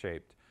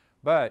 Heart-shaped.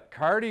 But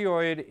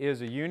cardioid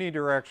is a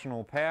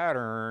unidirectional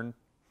pattern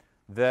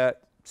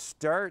that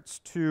starts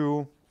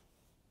to,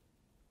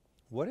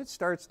 what it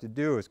starts to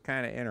do is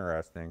kind of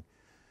interesting.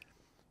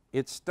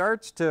 It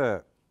starts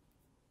to,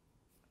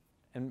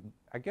 and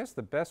I guess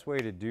the best way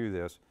to do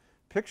this,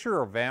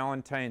 picture a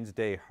Valentine's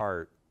Day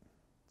heart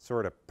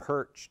sort of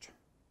perched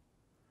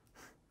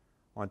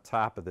on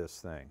top of this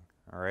thing,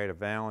 all right, a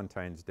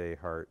Valentine's Day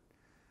heart.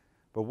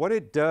 But what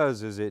it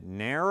does is it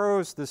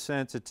narrows the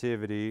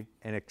sensitivity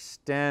and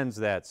extends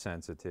that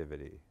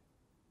sensitivity.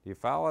 Do you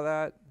follow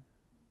that?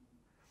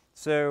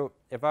 So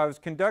if I was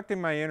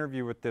conducting my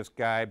interview with this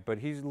guy, but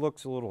he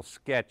looks a little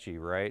sketchy,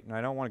 right? And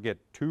I don't want to get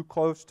too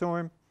close to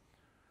him.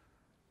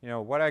 You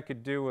know, what I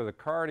could do with a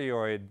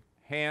cardioid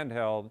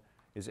handheld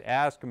is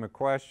ask him a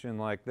question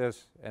like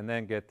this and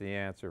then get the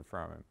answer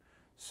from him.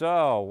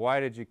 So, why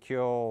did you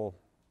kill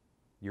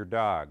your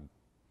dog?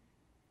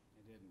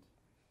 I didn't.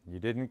 You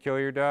didn't kill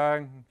your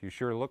dog? You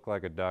sure look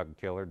like a dog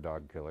killer. I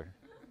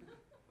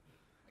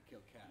kill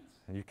cats.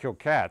 And you kill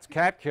cats.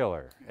 Cat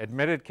killer.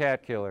 Admitted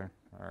cat killer.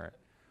 All right.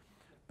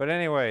 But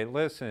anyway,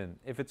 listen,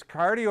 if it's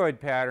cardioid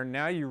pattern,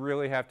 now you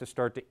really have to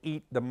start to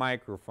eat the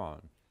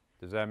microphone.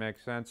 Does that make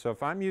sense? So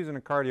if I'm using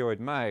a cardioid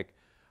mic,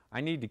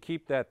 I need to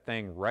keep that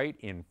thing right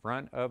in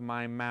front of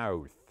my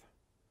mouth.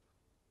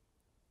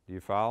 Do you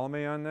follow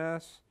me on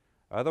this?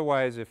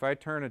 Otherwise, if I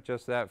turn it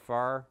just that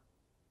far,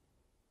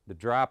 the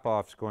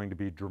drop-off's going to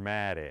be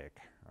dramatic.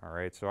 All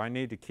right, so I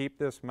need to keep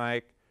this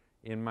mic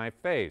in my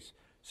face.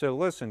 So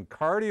listen,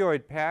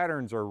 cardioid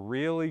patterns are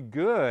really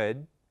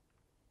good,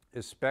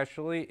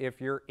 especially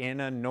if you're in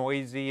a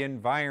noisy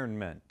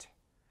environment.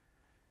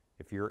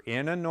 If you're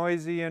in a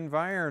noisy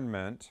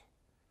environment,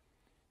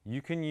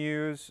 you can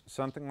use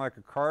something like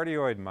a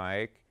cardioid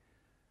mic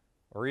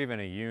or even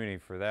a uni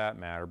for that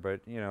matter,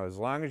 but you know, as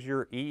long as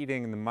you're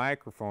eating the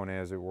microphone,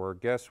 as it were,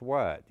 guess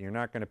what? You're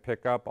not going to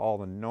pick up all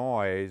the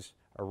noise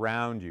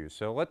around you.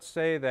 So let's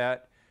say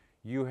that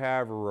you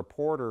have a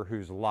reporter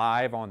who's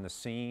live on the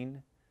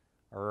scene,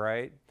 all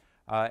right?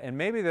 And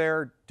maybe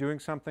they're doing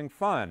something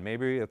fun.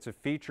 Maybe it's a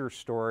feature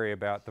story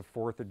about the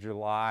 4th of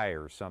July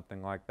or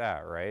something like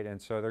that, right?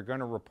 And so they're going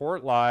to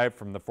report live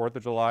from the 4th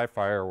of July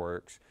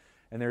fireworks,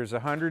 and there's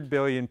 100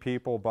 billion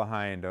people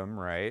behind them,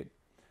 right,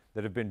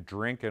 that have been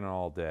drinking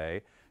all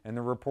day, and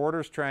the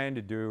reporter's trying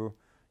to do,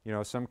 you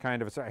know, some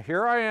kind of a,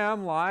 here I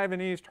am live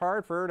in East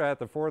Hartford at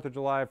the 4th of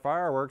July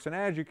fireworks, and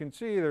as you can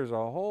see, there's a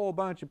whole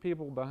bunch of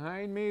people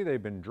behind me.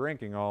 They've been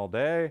drinking all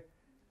day.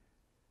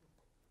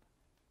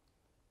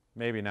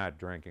 Maybe not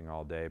drinking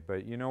all day,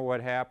 but you know what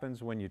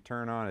happens when you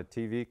turn on a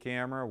TV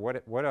camera?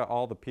 What do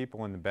all the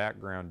people in the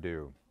background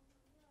do?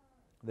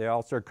 They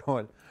all start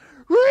going,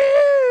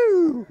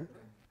 woo!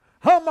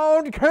 I'm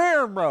on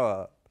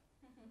camera!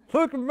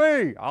 Look at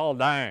me! Oh,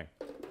 dang.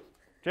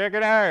 Check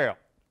it out.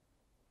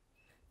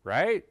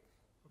 Right?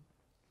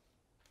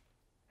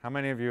 How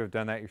many of you have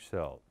done that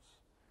yourselves?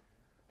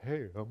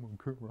 Hey, I'm on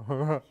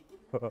camera.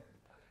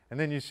 And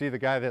then you see the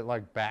guy that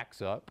like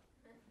backs up,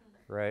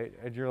 right?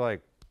 And you're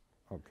like,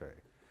 okay,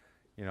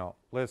 you know,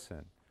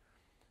 listen,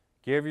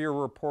 give your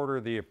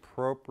reporter the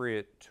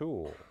appropriate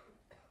tool,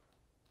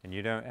 and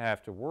you don't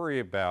have to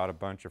worry about a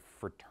bunch of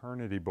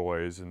fraternity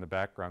boys in the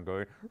background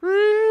going,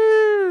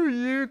 woo,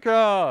 you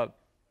come.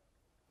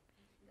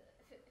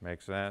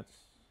 Make sense?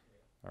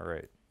 All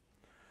right.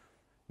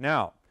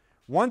 Now,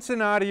 once an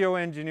audio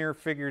engineer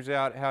figures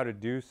out how to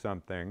do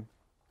something,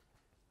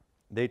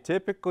 they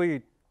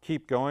typically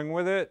keep going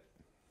with it,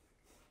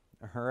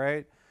 all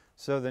right?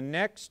 So the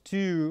next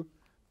two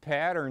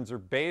patterns are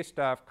based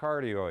off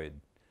cardioid.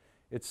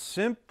 It's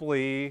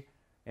simply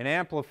an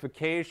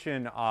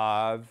amplification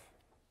of,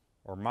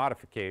 or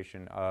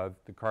modification of,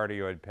 the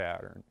cardioid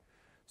pattern.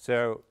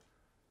 So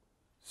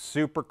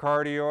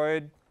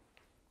supercardioid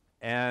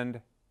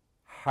and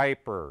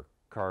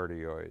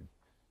hypercardioid.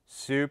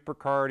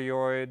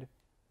 Supercardioid,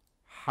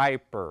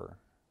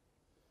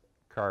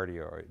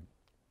 hypercardioid.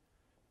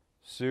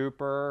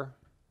 Super,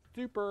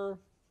 duper,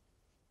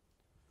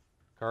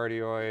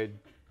 cardioid,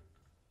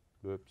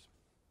 whoops.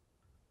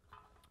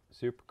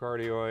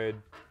 Supercardioid,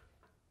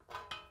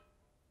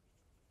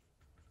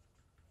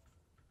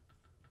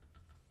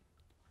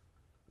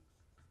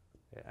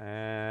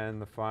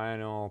 and the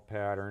final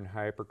pattern,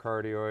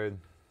 hypercardioid.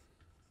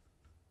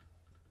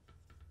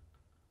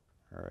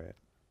 All right.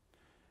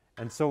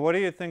 And so what do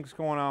you think's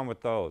going on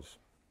with those?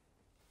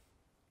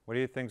 What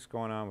do you think's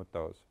going on with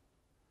those?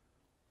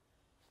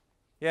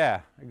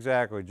 Yeah,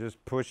 exactly.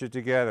 Just push it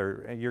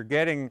together. And you're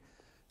getting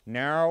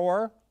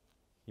narrower.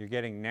 You're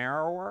getting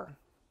narrower.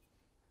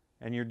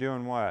 And you're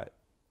doing what?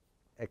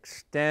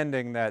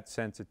 Extending that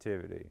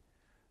sensitivity.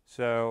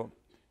 So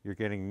you're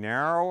getting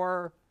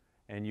narrower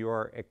and you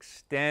are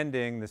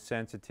extending the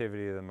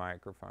sensitivity of the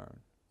microphone.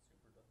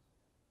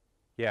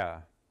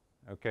 Yeah.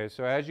 Okay,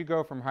 so as you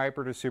go from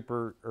hyper to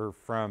super, or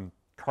from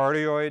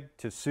cardioid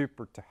to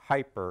super to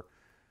hyper,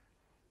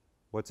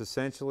 what's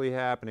essentially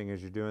happening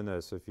is you're doing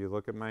this. If you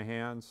look at my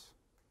hands,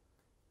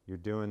 you're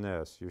doing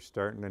this. You're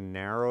starting to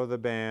narrow the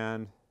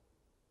band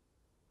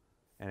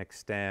and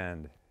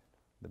extend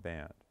the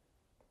band.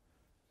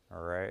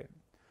 All right.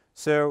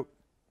 So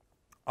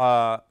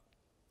I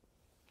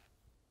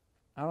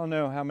don't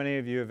know how many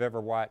of you have ever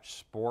watched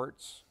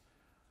sports.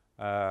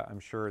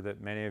 I'm sure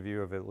that many of you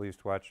have at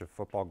least watched a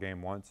football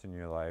game once in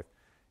your life.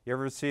 You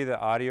ever see the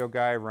audio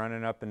guy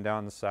running up and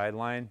down the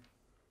sideline?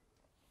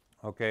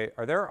 Okay,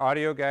 are there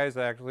audio guys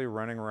actually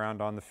running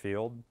around on the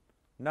field?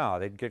 No,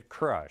 they'd get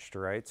crushed,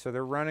 right? So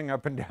they're running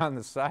up and down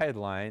the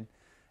sideline,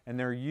 and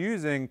they're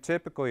using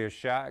typically a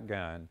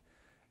shotgun.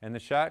 And the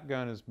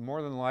shotgun is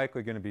more than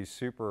likely going to be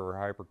super or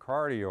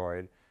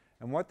hypercardioid.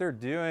 And what they're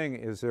doing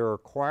is they're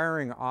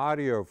acquiring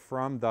audio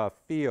from the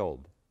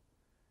field.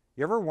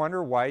 You ever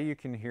wonder why you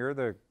can hear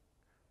the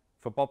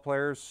football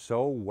players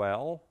so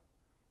well?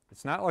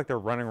 It's not like they're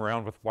running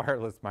around with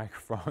wireless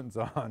microphones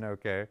on,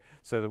 okay,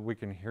 so that we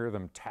can hear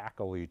them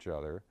tackle each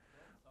other.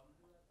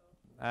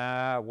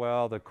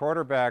 Well, the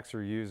quarterbacks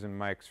are using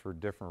mics for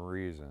different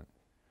reasons.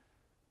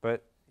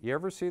 But you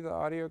ever see the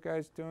audio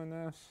guys doing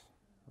this?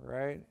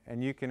 Right?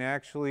 And you can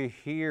actually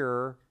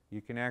hear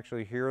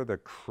the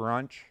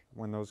crunch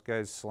when those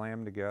guys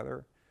slam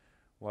together.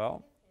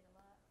 Well,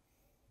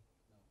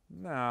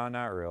 no,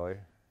 not really.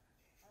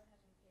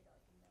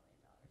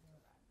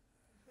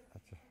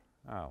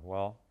 Oh,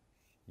 well,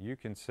 you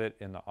can sit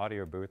in the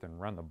audio booth and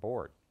run the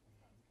board.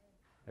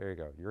 There you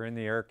go. You're in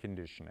the air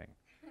conditioning.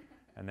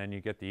 And then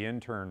you get the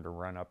intern to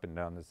run up and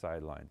down the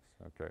sidelines.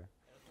 Okay.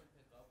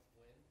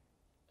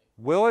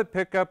 Will it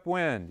pick up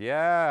wind?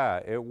 Yeah,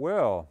 it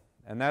will.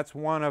 And that's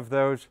one of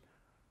those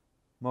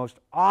most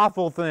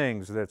awful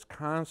things that's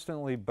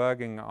constantly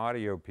bugging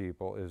audio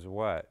people is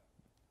what?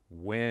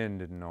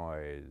 Wind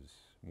noise.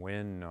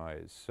 Wind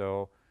noise.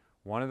 So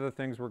one of the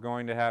things we're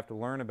going to have to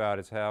learn about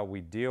is how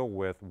we deal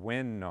with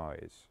wind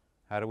noise.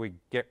 How do we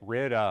get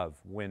rid of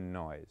wind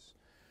noise?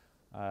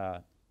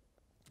 And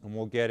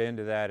we'll get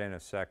into that in a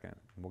second.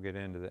 We'll get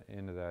into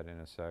that in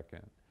a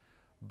second.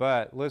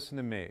 But listen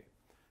to me.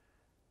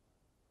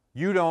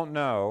 You don't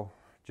know,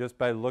 just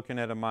by looking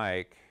at a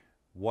mic,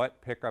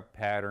 what pickup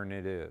pattern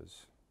it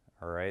is,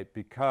 all right?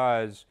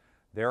 Because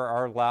there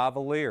are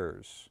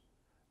lavaliers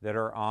that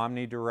are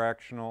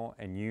omnidirectional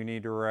and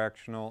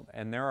unidirectional,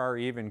 and there are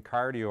even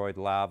cardioid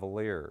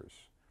lavaliers.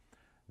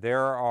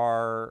 There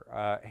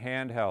are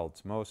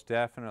handhelds, most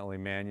definitely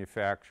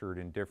manufactured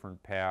in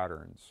different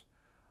patterns.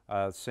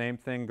 Same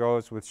thing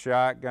goes with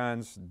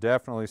shotguns.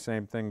 Definitely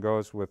same thing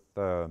goes with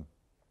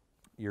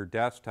your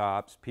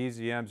desktops.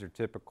 PZMs are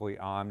typically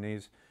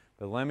omnis.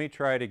 But let me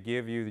try to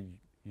give you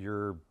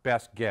your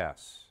best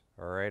guess.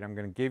 All right, I'm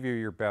going to give you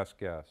your best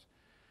guess.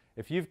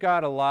 If you've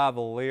got a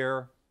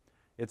lavalier,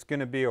 it's going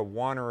to be a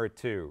 1 or a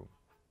 2.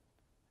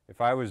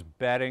 If I was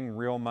betting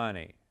real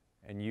money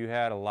and you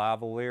had a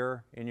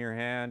lavalier in your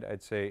hand,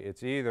 I'd say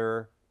it's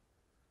either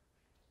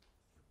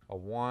a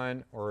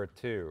 1 or a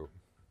 2.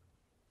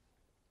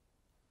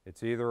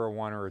 It's either a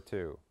 1 or a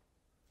 2.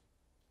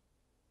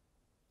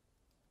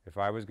 If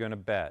I was going to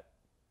bet,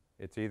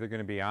 it's either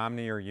going to be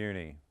omni or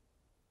uni.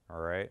 All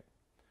right?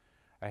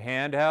 A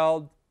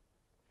handheld,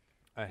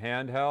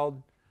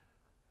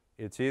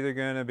 it's either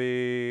going to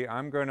be,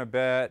 I'm going to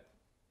bet,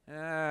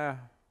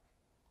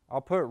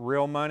 I'll put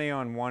real money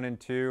on 1 and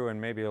 2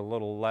 and maybe a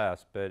little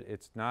less, but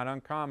it's not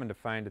uncommon to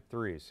find a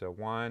 3. So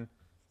 1,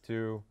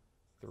 2,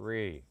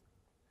 3.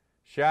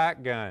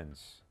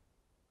 Shotguns.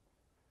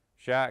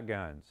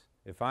 Shotguns.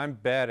 If I'm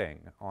betting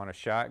on a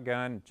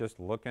shotgun, just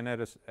looking at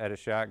a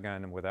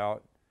shotgun and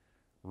without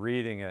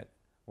reading it,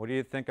 what do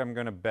you think I'm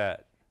going to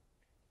bet?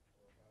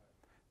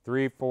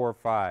 3, 4,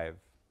 5.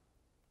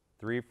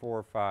 3,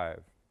 4,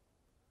 5.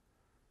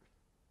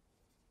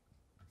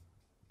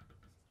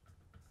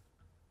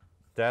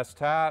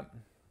 Desktop,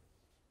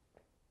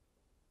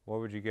 what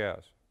would you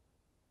guess?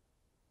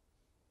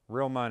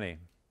 Real money,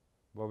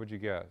 what would you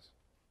guess?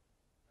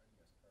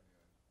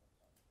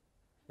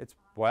 It's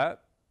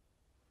what?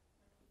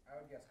 I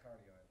would guess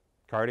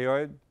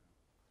cardioid. Cardioid?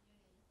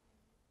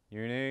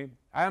 Uni?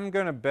 I'm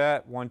going to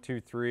bet 1,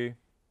 2, 3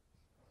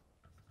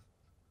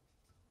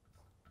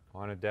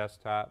 on a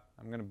desktop.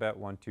 I'm going to bet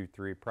 1, 2,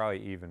 3,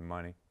 probably even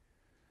money.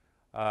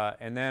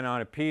 And then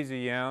on a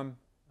PZM,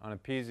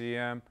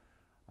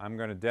 I'm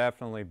going to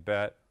definitely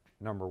bet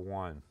number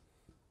 1.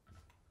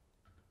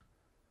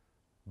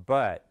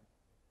 But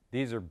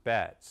these are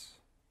bets.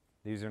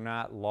 These are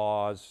not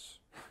laws.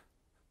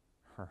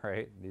 All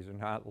right? These are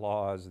not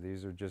laws.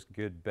 These are just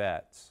good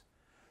bets.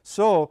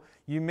 So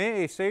you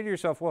may say to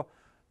yourself, well,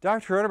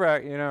 Dr.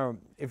 Roderbach, you know,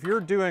 if you're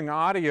doing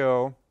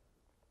audio,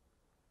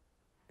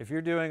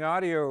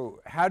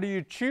 how do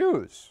you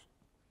choose?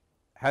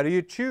 How do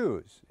you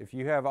choose? If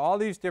you have all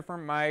these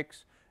different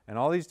mics and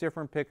all these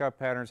different pickup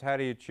patterns, how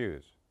do you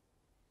choose?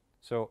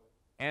 So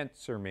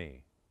answer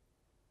me,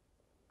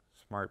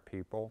 smart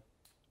people.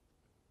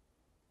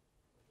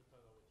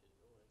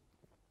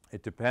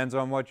 It depends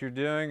on what you're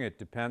doing. It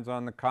depends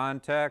on the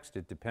context.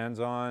 It depends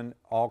on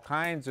all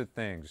kinds of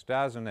things,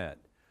 doesn't it?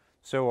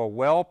 So a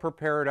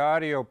well-prepared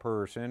audio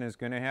person is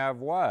going to have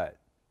what?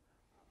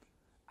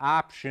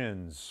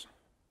 Options.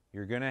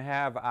 You're going to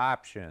have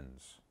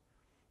options.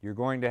 You're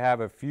going to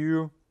have a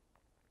few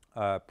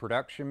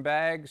production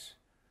bags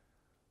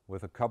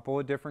with a couple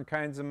of different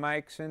kinds of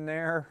mics in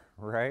there,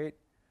 right?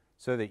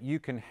 So that you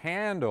can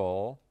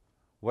handle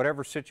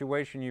whatever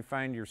situation you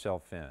find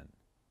yourself in.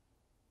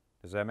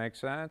 Does that make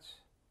sense?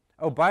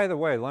 Oh, by the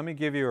way, let me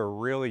give you a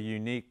really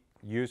unique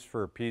use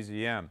for a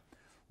PZM.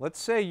 Let's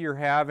say you're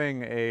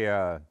having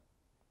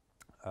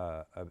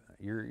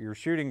you're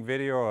shooting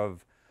video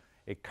of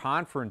a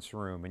conference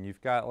room and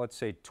you've got, let's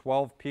say,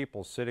 12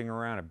 people sitting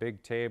around a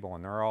big table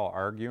and they're all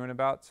arguing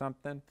about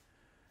something.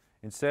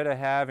 Instead of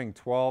having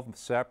 12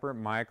 separate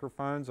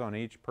microphones on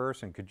each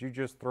person, could you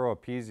just throw a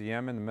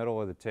PZM in the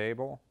middle of the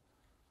table?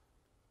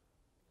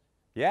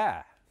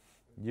 Yeah,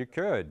 you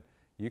could.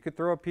 You could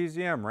throw a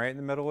PZM right in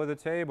the middle of the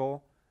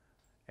table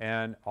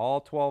and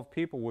all 12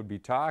 people would be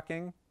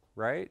talking,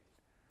 right?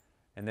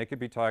 And they could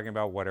be talking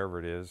about whatever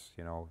it is,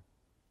 you know,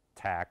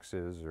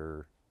 taxes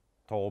or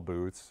toll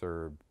booths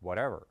or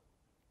whatever.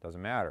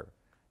 Doesn't matter.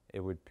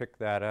 It would pick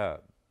that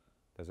up.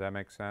 Does that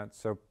make sense?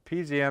 So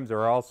PZMs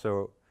are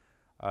also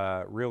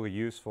really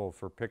useful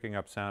for picking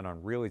up sound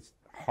on really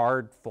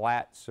hard,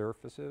 flat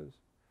surfaces.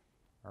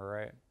 All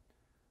right.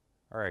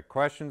 All right,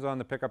 questions on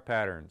the pickup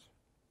patterns?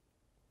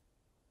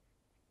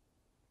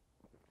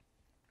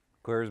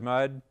 Clear as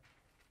mud?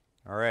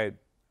 All right.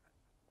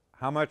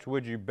 How much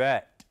would you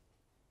bet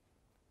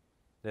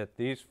that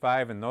these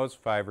 5 and those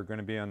 5 are going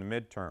to be on the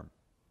midterm?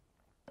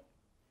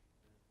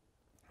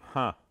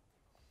 Huh.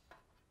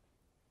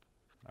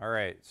 All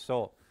right,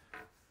 so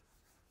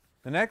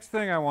the next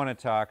thing I want to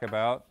talk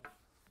about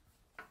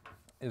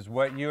is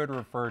what you had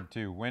referred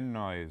to, wind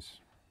noise.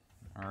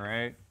 All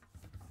right.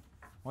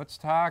 Let's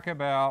talk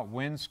about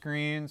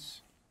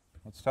windscreens.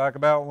 Let's talk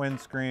about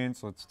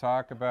windscreens. Let's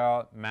talk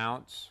about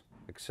mounts,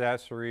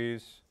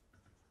 accessories,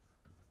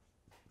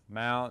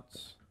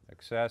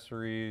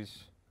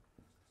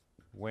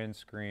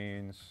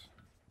 windscreens.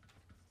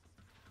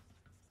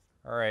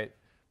 All right,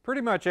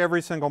 pretty much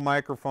every single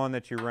microphone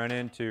that you run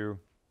into,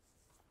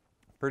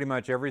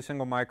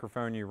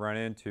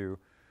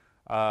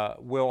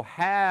 will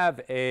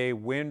have a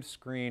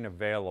windscreen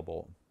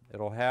available.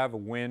 It'll have a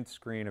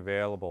windscreen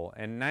available.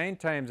 And 9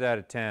 times out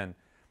of 10,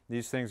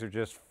 these things are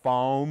just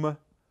foam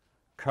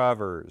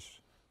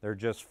covers. They're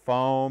just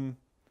foam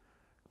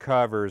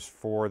covers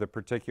for the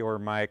particular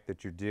mic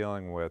that you're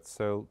dealing with.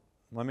 So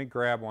let me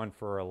grab one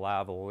for a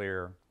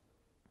lavalier.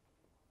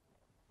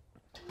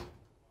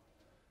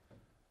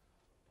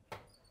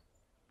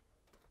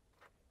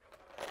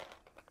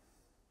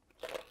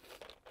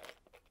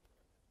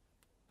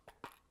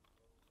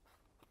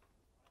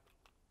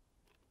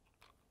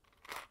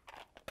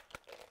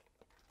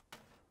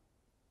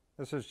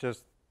 This is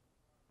just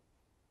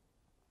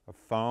a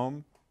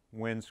foam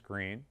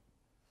windscreen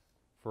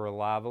for a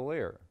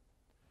lavalier.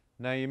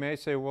 Now you may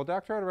say, well,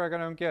 Dr. Odeberg, I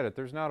don't get it.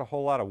 There's not a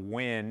whole lot of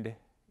wind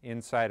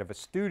inside of a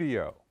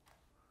studio.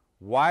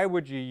 Why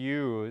would you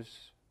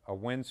use a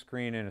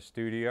windscreen in a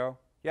studio?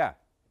 Yeah.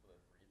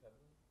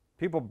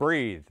 People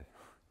breathe,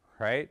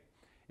 right?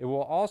 It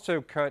will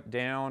also cut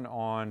down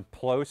on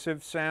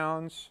plosive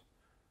sounds,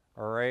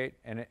 all right?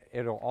 And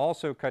it'll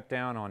also cut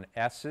down on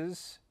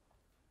S's.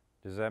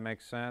 Does that make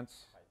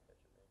sense?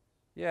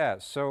 Yeah,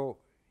 so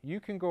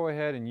you can go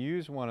ahead and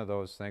use one of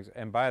those things.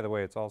 And by the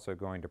way, it's also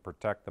going to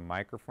protect the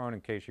microphone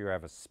in case you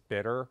have a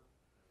spitter.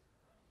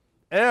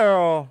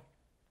 Ew,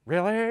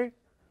 really?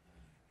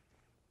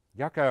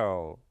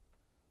 Yucko.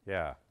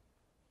 Yeah,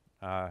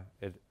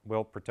 it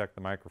will protect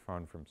the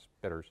microphone from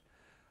spitters.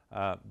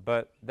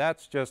 But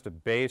that's just a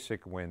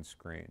basic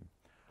windscreen.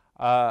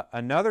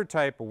 Another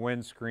type of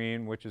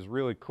windscreen, which is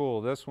really cool,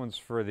 this one's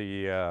for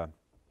the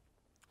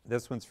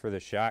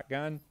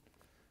shotgun,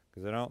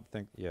 because I don't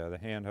think, yeah, the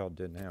handheld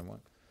didn't have one.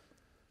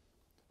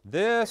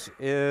 This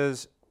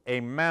is a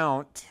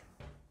mount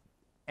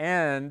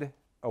and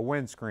a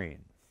windscreen.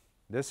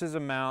 This is a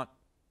mount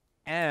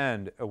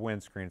and a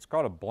windscreen. It's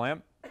called a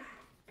blimp.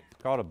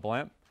 It's called a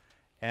blimp,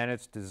 and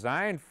it's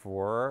designed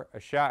for a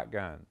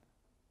shotgun.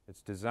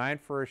 It's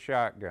designed for a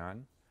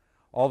shotgun,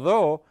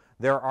 although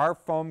there are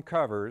foam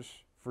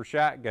covers for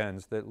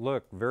shotguns that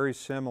look very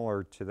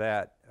similar to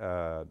that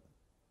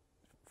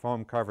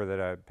foam cover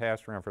that I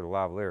passed around for the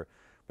lavalier.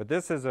 But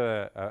this is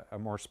a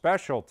more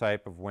special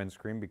type of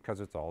windscreen because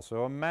it's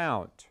also a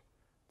mount.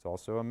 It's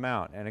also a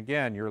mount. And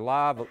again,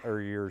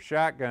 your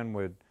shotgun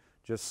would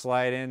just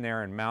slide in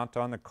there and mount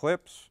on the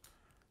clips,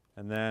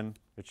 and then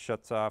it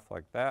shuts off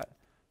like that.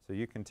 So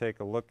you can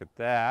take a look at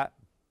that.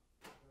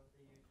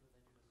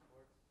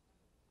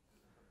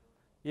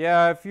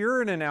 Yeah, if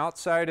you're in an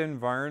outside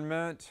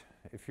environment,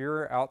 if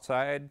you're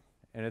outside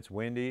and it's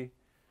windy,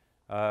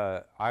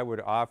 I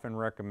would often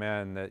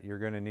recommend that you're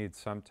going to need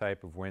some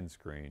type of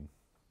windscreen,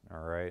 all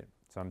right?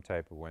 Some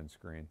type of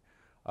windscreen.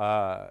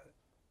 Now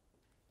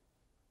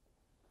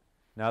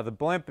the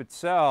blimp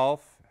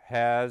itself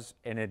has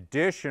an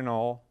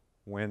additional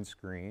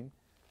windscreen.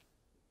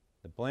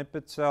 The blimp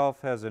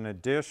itself has an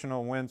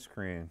additional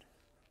windscreen,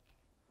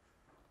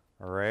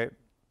 all right?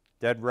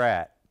 Dead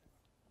rat.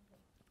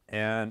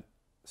 And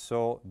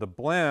so the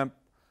blimp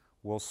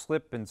will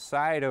slip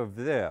inside of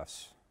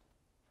this.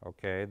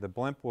 Okay, the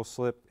blimp will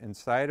slip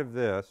inside of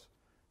this.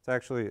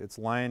 It's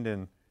lined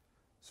in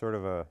sort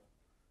of a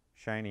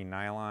shiny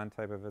nylon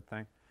type of a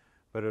thing.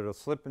 But it'll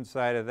slip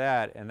inside of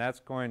that, and that's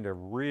going to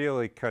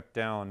really cut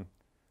down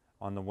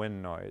on the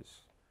wind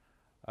noise.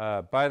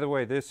 By the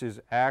way, this is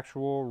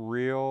actual,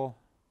 real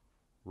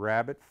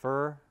rabbit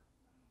fur.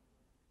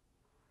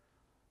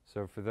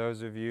 So for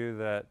those of you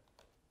that,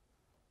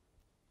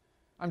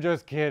 I'm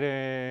just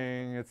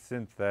kidding, it's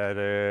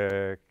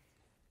synthetic.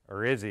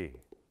 Or is he?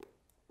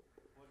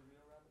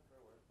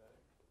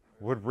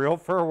 Would real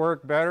fur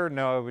work better?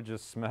 No, it would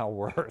just smell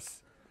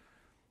worse.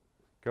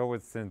 Go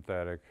with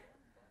synthetic.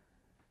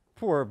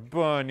 Poor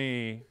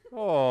bunny.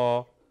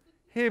 Oh,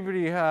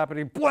 hibbity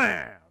hoppity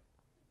blam!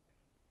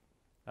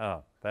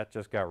 Oh, that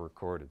just got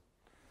recorded.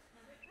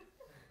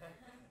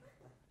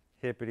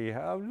 Hippity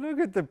hop. Look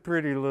at the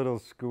pretty little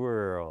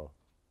squirrel.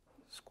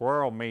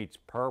 Squirrel meets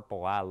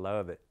purple. I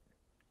love it.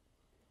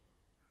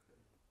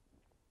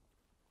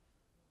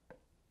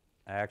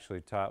 I actually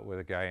taught with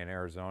a guy in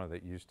Arizona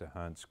that used to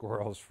hunt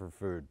squirrels for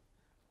food.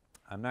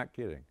 I'm not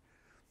kidding.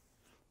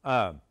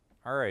 All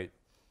right.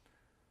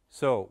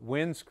 So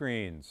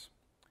windscreens.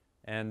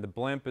 And the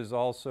blimp is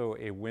also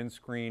a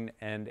windscreen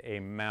and a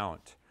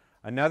mount.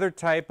 Another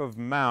type of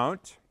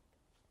mount,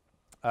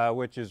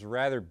 which is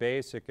rather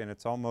basic and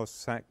it's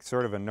almost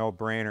sort of a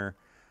no-brainer.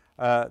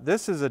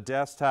 This is a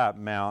desktop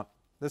mount.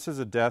 This is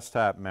a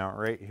desktop mount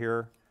right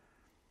here.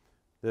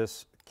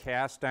 This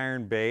cast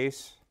iron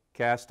base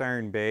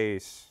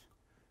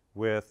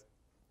with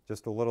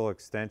just a little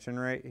extension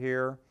right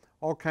here.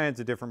 All kinds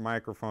of different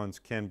microphones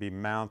can be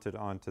mounted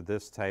onto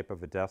this type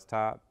of a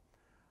desktop.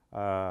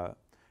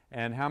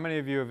 And how many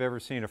of you have ever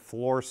seen a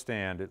floor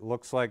stand? It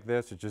looks like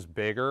this, it's just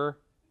bigger.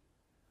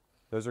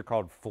 Those are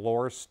called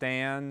floor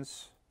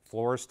stands.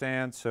 floor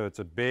stand. So it's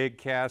a big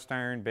cast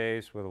iron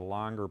base with a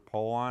longer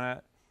pole on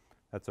it.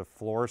 That's a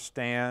floor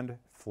stand,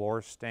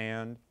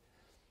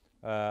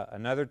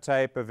 another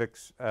type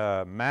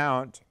of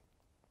mount.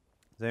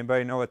 Does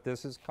anybody know what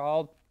this is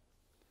called?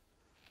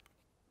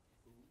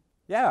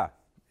 Yeah,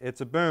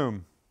 it's a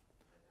boom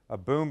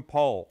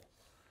pole.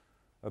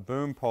 A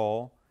boom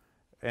pole.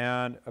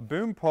 And a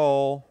boom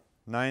pole,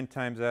 9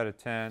 times out of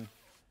 10,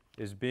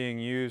 is being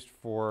used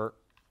for,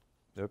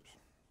 oops,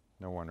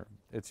 no wonder.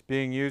 It's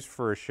being used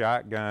for a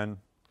shotgun,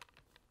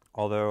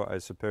 although I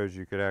suppose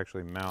you could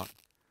actually mount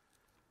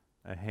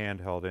a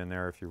handheld in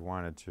there if you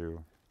wanted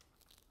to.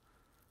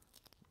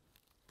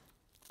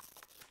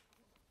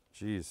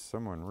 Geez,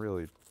 someone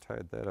really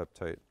tied that up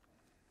tight.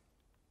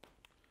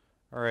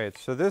 All right,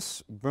 so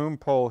this boom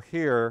pole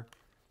here,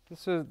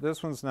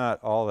 this one's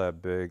not all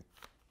that big.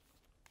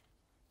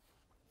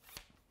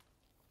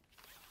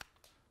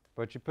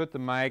 But you put the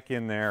mic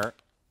in there,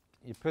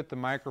 you put the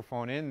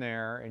microphone in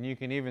there, and you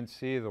can even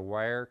see the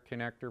wire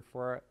connector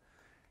for it.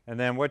 And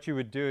then what you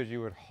would do is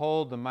you would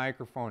hold the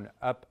microphone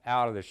up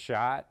out of the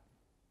shot,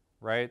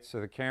 right? So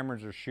the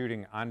cameras are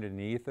shooting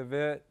underneath of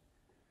it.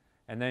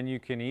 And then you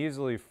can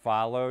easily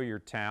follow your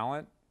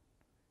talent.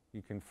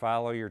 You can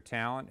follow your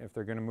talent if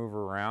they're going to move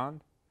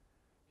around.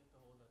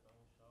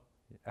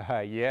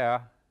 Yeah.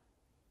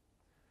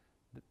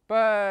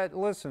 But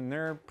listen,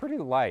 they're pretty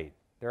light.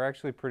 They're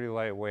actually pretty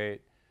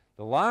lightweight.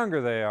 The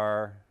longer they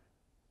are,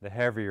 the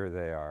heavier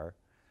they are.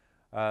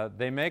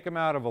 They make them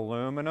out of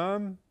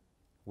aluminum,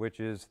 which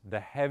is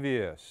the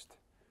heaviest.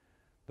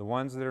 The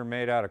ones that are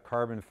made out of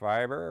carbon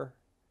fiber,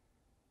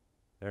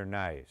 they're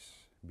nice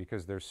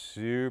because they're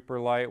super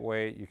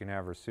lightweight. You can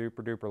have a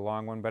super duper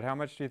long one, but how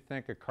much do you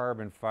think a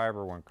carbon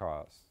fiber one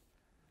costs?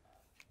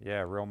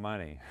 Yeah, real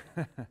money.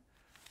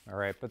 All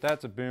right, but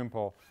that's a boom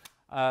pole.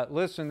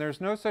 Listen, there's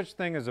no such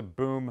thing as a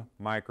boom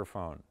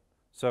microphone.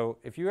 So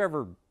if you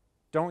ever,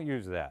 don't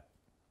use that.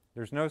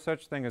 There's no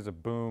such thing as a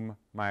boom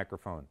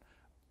microphone.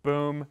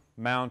 Boom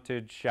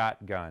mounted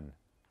shotgun.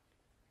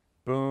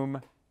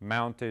 Boom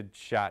mounted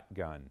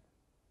shotgun.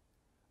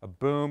 A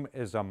boom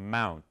is a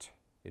mount.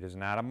 It is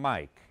not a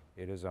mic.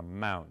 It is a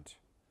mount.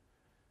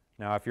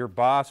 Now, if your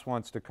boss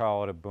wants to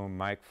call it a boom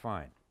mic,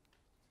 fine.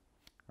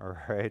 All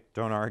right,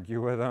 don't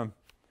argue with them.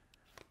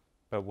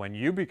 But when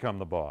you become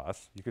the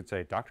boss, you could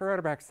say, Dr.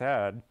 Utterback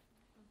said.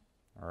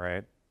 All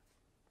right.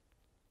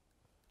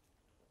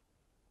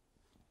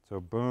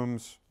 So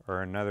booms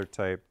are another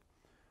type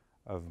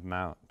of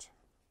mount.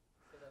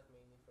 So that's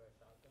mainly for a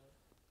shotgun?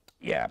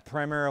 Yeah,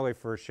 primarily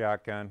for a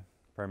shotgun.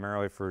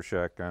 Primarily for a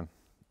shotgun.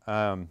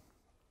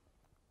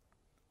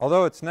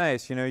 Although it's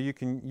nice, you know, you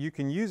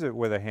can use it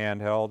with a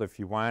handheld if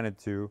you wanted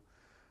to.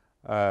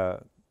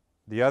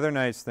 The other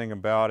nice thing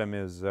about them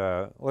is,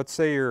 let's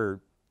say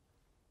you're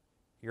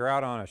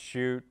out on a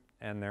shoot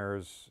and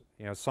there's,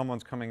 you know,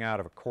 someone's coming out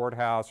of a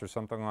courthouse or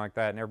something like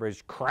that, and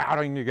everybody's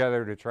crowding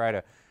together to try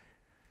to,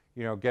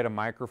 you know, get a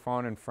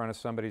microphone in front of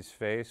somebody's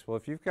face. Well,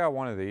 if you've got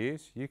one of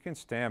these, you can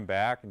stand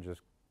back and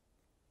just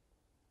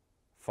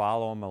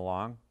follow them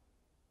along,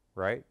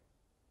 right?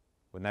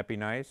 Wouldn't that be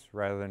nice,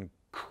 rather than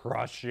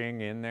crushing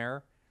in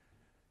there?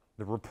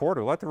 The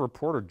reporter, let the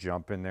reporter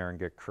jump in there and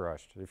get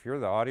crushed. If you're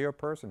the audio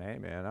person, hey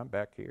man, I'm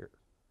back here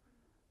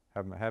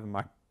having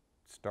my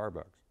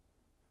Starbucks.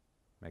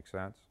 Make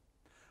sense?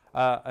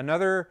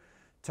 Another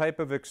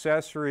type of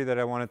accessory that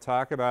I want to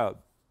talk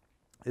about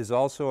is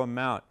also a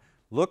mount.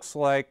 Looks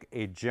like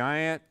a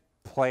giant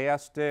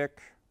plastic,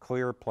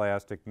 clear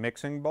plastic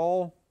mixing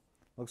bowl.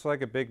 Looks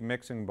like a big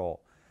mixing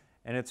bowl.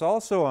 And it's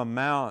also a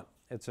mount.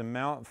 It's a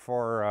mount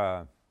for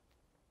a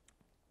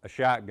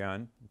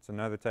shotgun. It's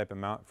another type of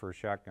mount for a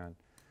shotgun.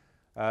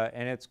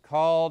 And it's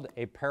called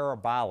a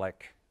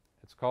parabolic.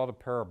 It's called a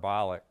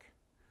parabolic.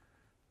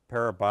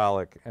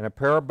 And a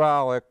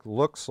parabolic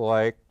looks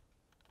like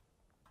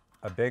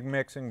a big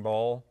mixing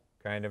bowl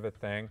kind of a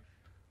thing.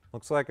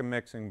 Looks like a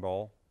mixing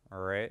bowl, all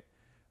right?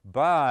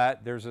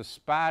 But there's a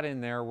spot in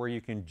there where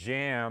you can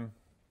jam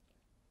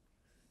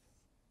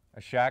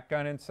a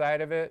shotgun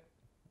inside of it,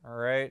 all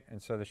right?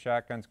 And so the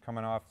shotgun's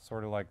coming off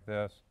sort of like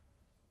this.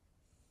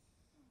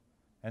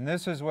 And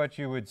this is what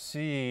you would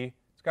see.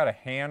 It's got a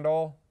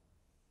handle.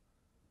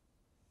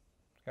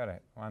 It's got a,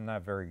 well, I'm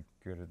not very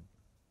good at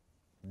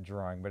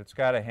drawing, but it's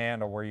got a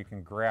handle where you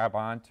can grab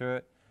onto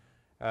it.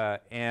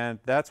 And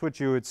that's what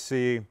you would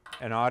see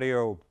an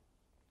audio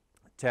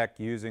tech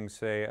using,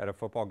 say, at a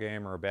football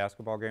game or a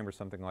basketball game or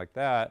something like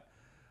that.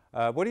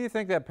 What do you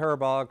think that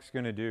parabolic's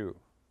going to do?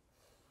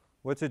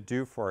 What's it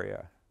do for you? It's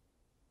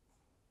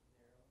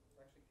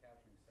actually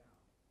capturing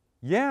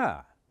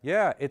sound.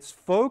 Yeah, it's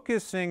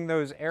focusing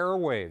those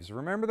airwaves.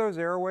 Remember those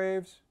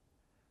airwaves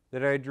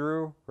that I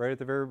drew right at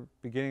the very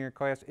beginning of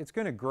class? It's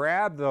going to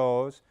grab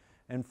those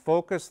and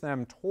focus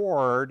them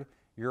toward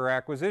your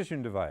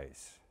acquisition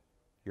device,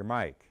 your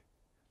mic.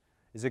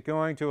 Is it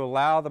going to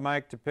allow the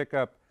mic to pick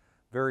up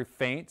very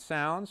faint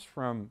sounds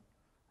from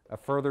a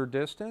further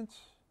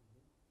distance?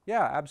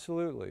 Yeah,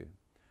 absolutely.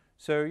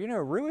 So, you know,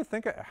 really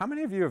think, how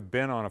many of you have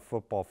been on a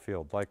football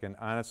field, like an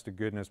honest to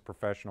goodness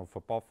professional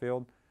football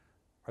field?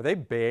 Are they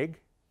big?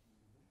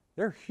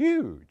 They're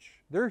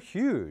huge. They're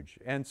huge.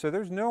 And so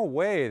there's no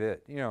way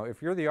that, you know,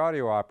 if you're the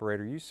audio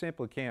operator, you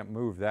simply can't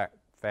move that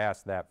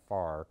fast that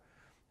far.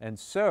 And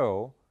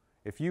so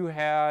if you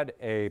had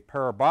a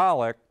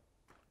parabolic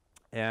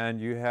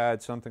and you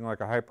had something like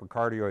a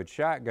hypercardioid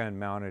shotgun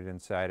mounted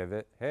inside of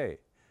it, hey,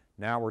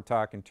 now we're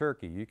talking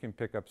turkey. You can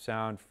pick up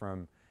sound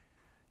from,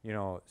 you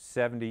know,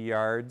 70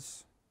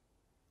 yards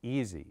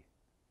easy.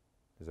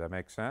 Does that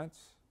make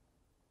sense?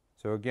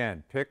 So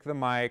again, pick the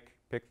mic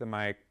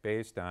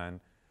based on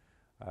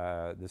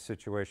the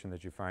situation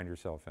that you find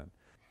yourself in.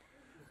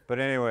 But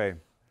anyway,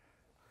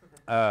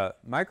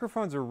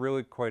 microphones are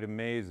really quite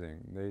amazing.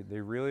 They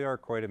really are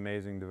quite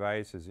amazing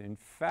devices. In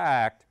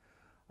fact,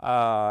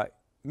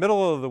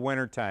 middle of the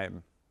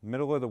wintertime,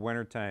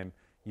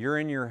 you're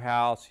in your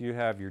house, you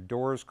have your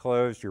doors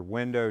closed, your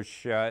windows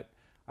shut.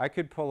 I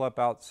could pull up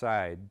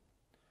outside,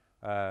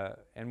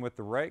 and with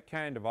the right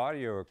kind of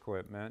audio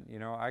equipment, you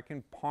know, I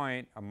can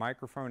point a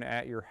microphone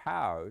at your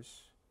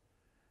house,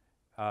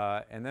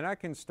 and then I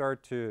can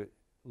start to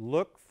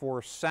look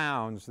for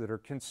sounds that are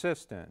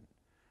consistent.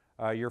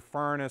 Your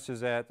furnace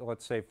is at,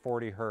 let's say,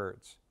 40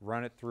 hertz.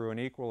 Run it through an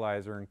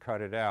equalizer and cut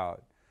it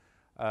out.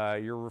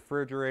 Your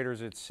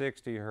refrigerator's at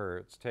 60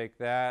 hertz. Take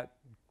that,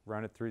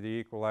 run it through the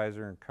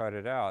equalizer and cut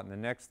it out. And the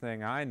next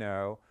thing I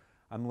know,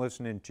 I'm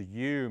listening to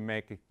you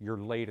make your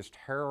latest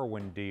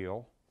heroin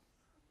deal,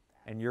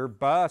 and you're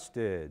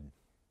busted,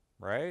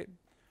 right?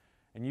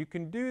 And you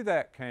can do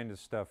that kind of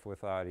stuff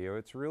with audio.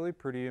 It's really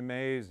pretty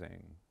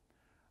amazing.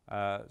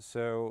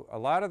 So a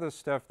lot of the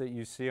stuff that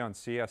you see on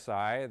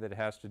CSI that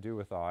has to do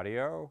with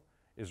audio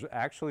is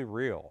actually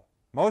real.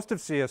 Most of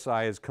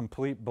CSI is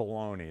complete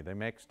baloney. They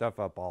make stuff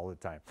up all the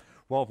time.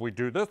 Well, if we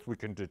do this, we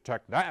can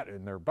detect that,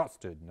 and they're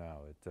busted. No,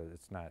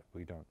 it's not.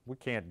 We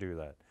can't do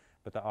that.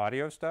 But the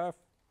audio stuff,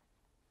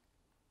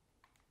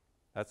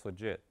 that's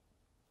legit.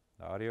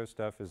 The audio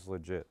stuff is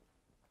legit.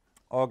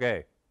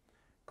 Okay.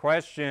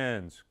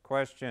 Questions.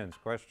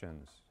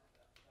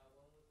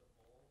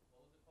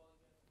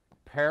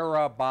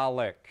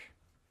 Parabolic.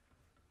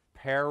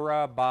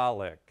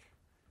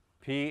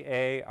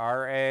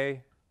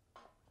 P-A-R-A-B-O-L-I-C.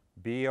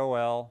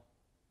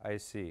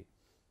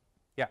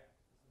 Yeah.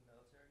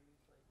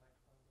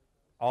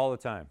 All the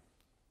time.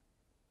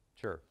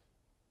 Sure.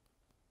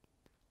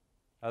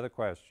 Other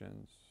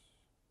questions?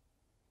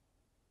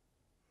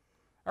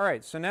 All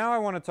right, so now I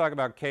want to talk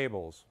about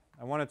cables.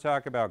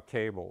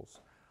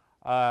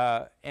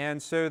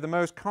 And so the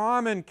most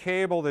common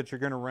cable that you're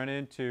going to run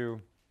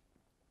into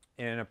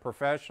in a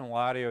professional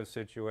audio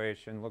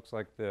situation looks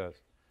like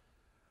this.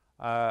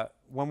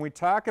 When we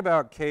talk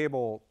about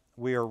cable,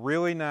 we are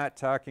really not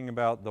talking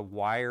about the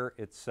wire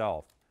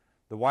itself.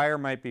 The wire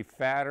might be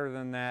fatter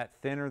than that,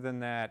 thinner than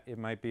that. It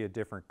might be a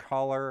different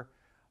color.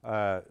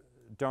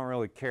 Don't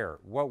really care.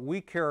 What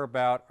we care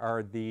about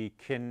are the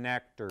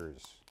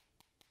connectors.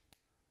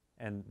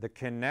 And the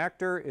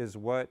connector is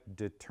what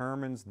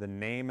determines the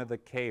name of the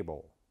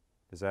cable.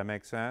 Does that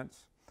make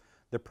sense?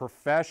 The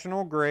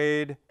professional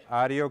grade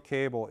audio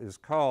cable is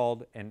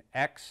called an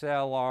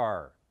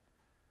XLR.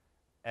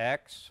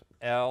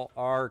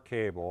 XLR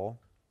cable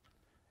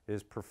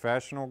is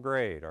professional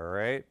grade, all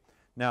right?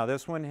 Now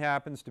this one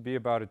happens to be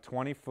about a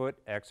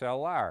 20-foot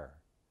XLR.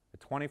 A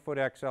 20-foot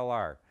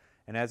XLR.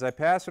 And as I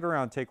pass it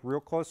around, take a real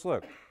close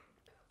look.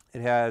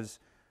 It has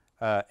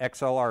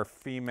XLR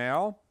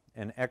female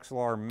and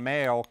XLR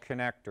male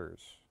connectors,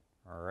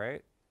 all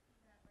right?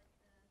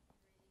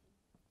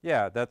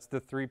 Yeah, that's the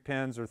 3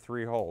 pins or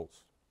 3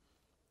 holes.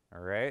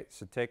 All right,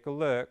 so take a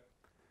look.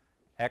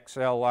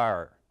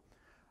 XLR.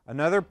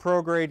 Another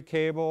pro-grade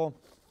cable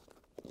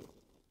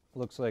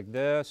looks like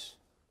this.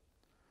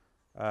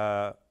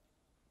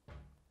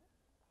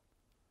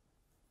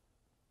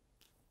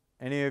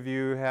 Any of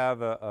you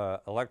have an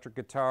electric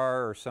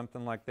guitar or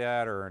something like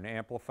that, or an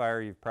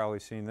amplifier? You've probably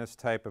seen this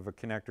type of a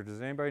connector.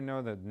 Does anybody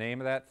know the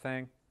name of that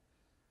thing?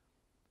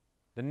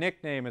 The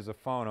nickname is a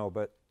phono,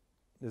 but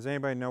does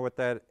anybody know what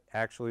that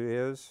actually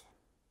is?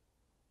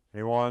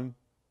 Anyone?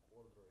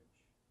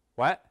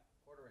 What?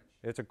 Quarter inch.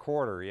 It's a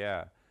quarter,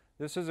 yeah.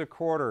 This is a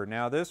quarter.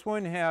 Now this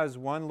one has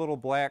one little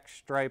black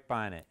stripe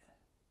on it.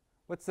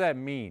 What's that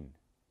mean?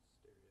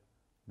 Stereo.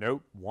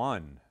 Nope,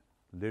 one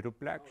little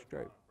black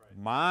stripe.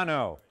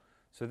 Mono.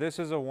 So this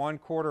is a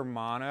 1/4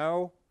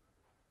 mono.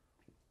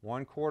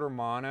 1/4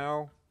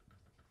 mono.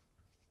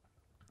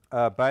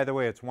 By the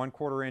way, it's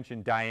 1/4 inch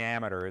in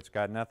diameter. It's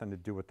got nothing to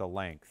do with the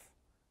length.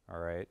 All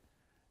right.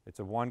 It's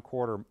a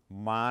 1/4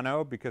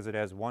 mono because it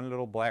has one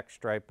little black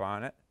stripe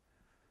on it.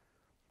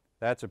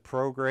 That's a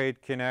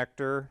pro-grade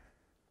connector.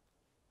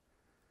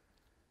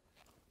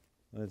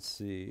 Let's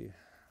see.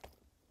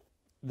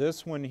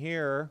 This one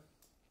here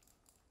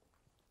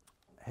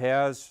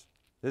has,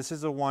 this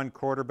is a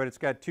 1/4, but it's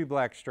got 2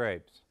 black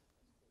stripes.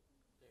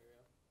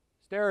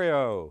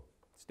 Stereo.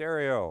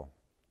 Stereo.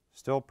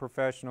 Still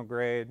professional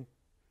grade.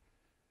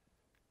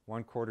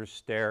 1/4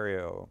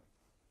 stereo.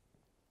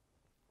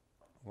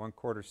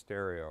 1/4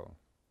 stereo.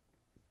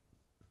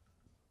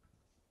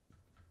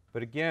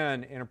 But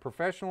again, in a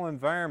professional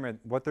environment,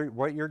 what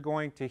you're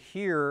going to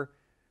hear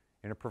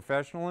in a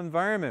professional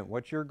environment,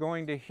 what you're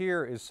going to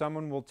hear is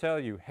someone will tell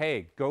you,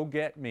 hey, go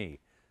get me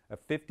a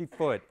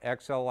 50-foot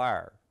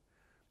XLR.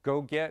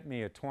 Go get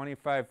me a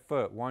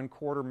 25-foot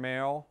 1/4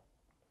 male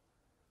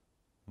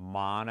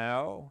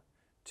mono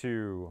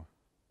to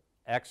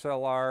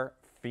XLR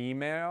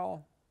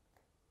female.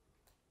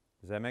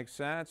 Does that make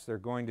sense? They're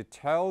going to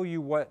tell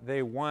you what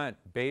they want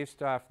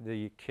based off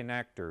the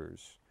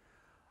connectors.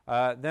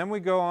 Then we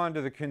go on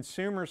to the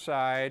consumer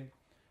side,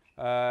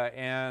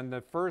 and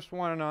the first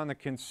one on the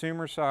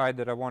consumer side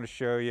that I want to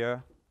show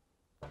you.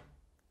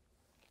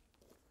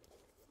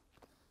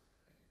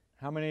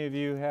 How many of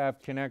you have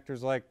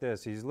connectors like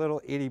this? These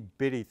little itty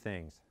bitty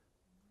things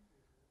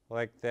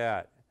like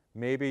that.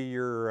 Maybe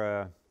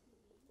you're,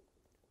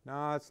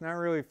 no, it's not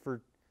really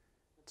for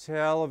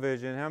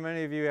television. How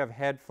many of you have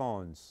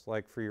headphones,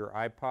 like for your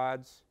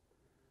iPods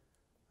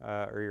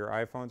or your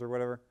iPhones or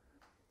whatever?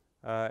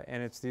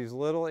 And it's these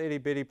little itty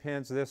bitty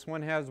pins. This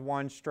one has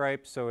 1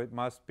 stripe, so it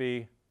must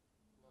be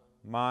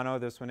mono.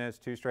 This one has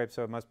 2 stripes,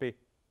 so it must be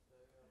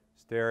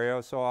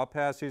stereo. So I'll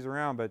pass these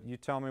around, but you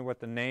tell me what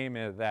the name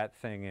of that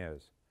thing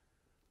is.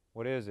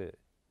 What is it?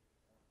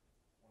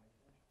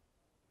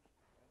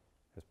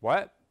 It's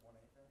what?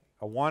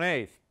 A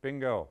 1/8.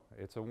 Bingo.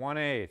 It's a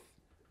 1/8.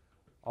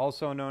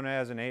 Also known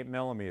as an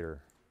 8mm,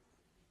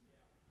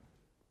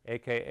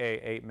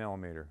 aka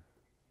 8mm.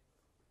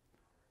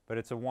 But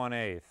it's a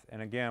 1/8.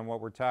 And again,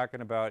 what we're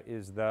talking about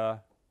is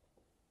the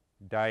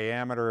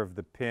diameter of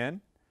the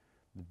pin.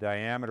 The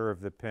diameter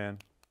of the pin.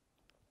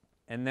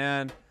 And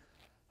then,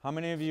 how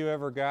many of you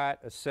ever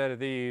got a set of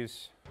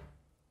these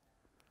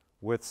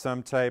with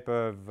some type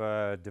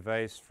of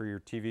device for your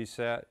TV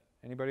set?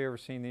 Anybody ever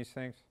seen these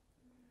things?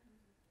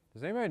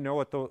 Does anybody know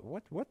what those?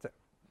 What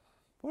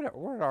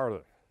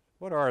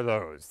are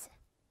those? Does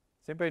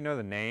anybody know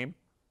the name?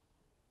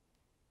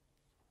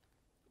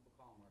 People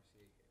call them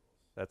RCA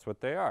cables. That's what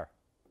they are.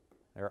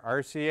 They're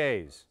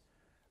RCAs.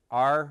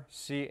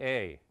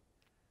 RCA.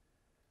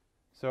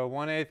 So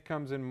 1/8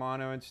 comes in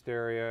mono and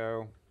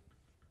stereo.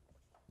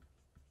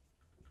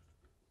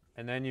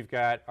 And then you've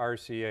got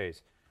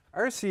RCAs.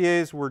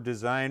 RCAs were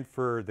designed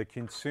for the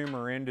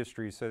consumer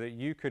industry so that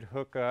you could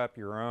hook up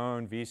your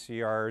own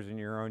VCRs and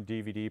your own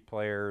DVD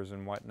players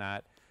and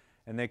whatnot.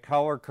 And they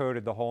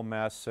color-coded the whole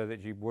mess so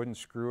that you wouldn't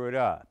screw it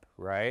up,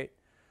 right?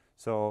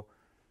 So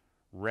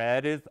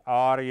red is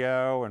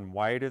audio and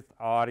white is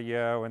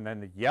audio, and then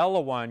the yellow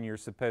one you're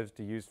supposed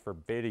to use for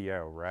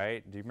video,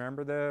 right? Do you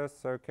remember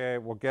this? Okay,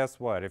 well guess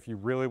what? If you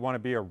really want to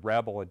be a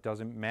rebel, it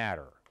doesn't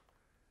matter.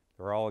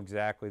 They're all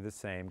exactly the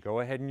same.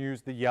 Go ahead and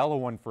use the yellow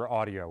one for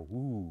audio.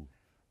 Ooh.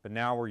 But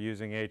now we're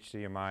using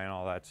HDMI and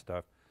all that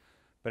stuff.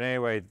 But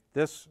anyway,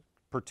 this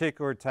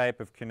particular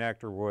type of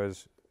connector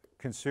was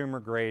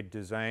consumer grade,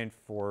 designed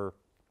for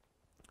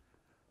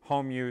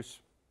home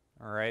use.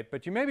 All right,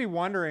 but you may be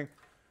wondering,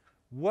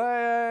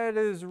 what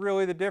is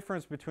really the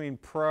difference between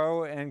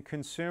pro and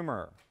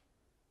consumer?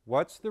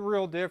 What's the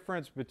real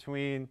difference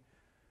between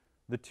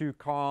the 2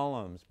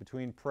 columns,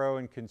 between pro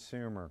and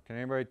consumer? Can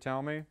anybody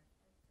tell me?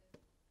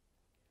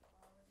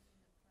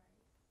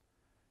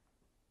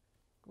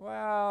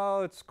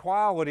 Well, it's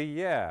quality,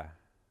 yeah,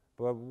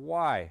 but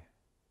why?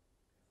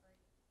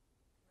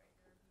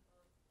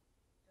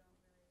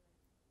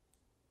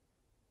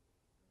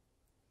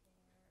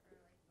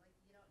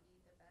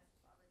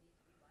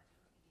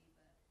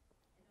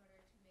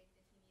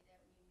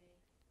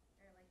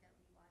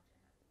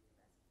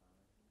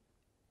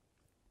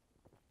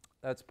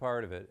 That's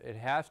part of it. It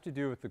has to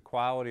do with the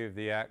quality of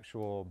the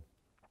actual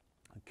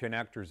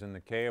connectors and the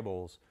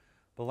cables,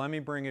 but let me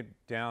bring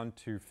it down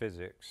to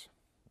physics,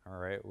 all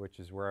right, which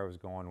is where I was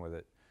going with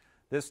it.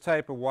 This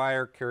type of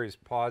wire carries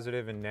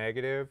positive and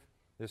negative.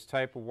 This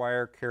type of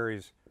wire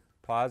carries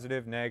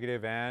positive,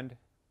 negative, and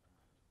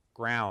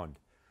ground.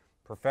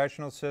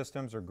 Professional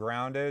systems are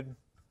grounded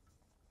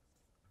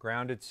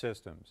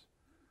systems,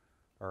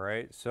 all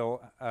right?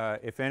 So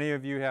if any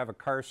of you have a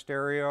car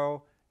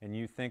stereo and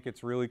you think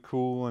it's really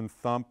cool and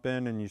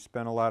thumping and you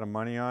spend a lot of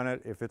money on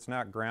it, if it's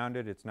not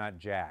grounded, it's not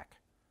jack,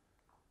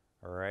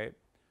 all right?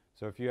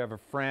 So if you have a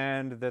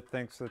friend that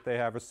thinks that they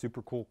have a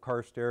super cool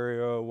car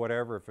stereo,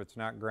 whatever, if it's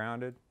not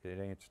grounded,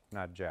 it's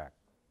not jack,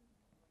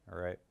 all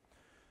right?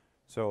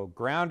 So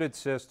grounded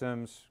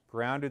systems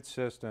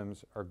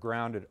are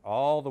grounded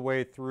all the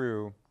way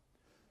through.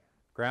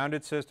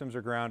 Grounded systems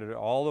are grounded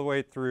all the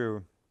way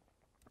through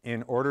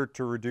in order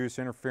to reduce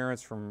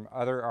interference from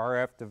other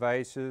RF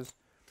devices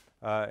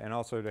and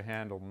also to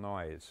handle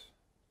noise,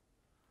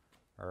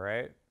 all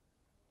right?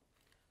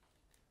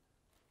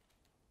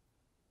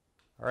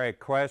 All right,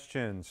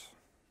 questions.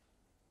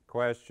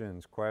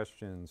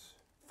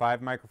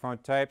 5 microphone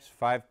types,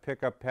 5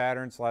 pickup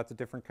patterns, lots of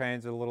different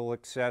kinds of little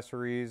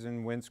accessories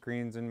and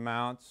windscreens and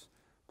mounts,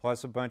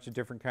 plus a bunch of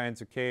different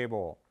kinds of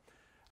cable.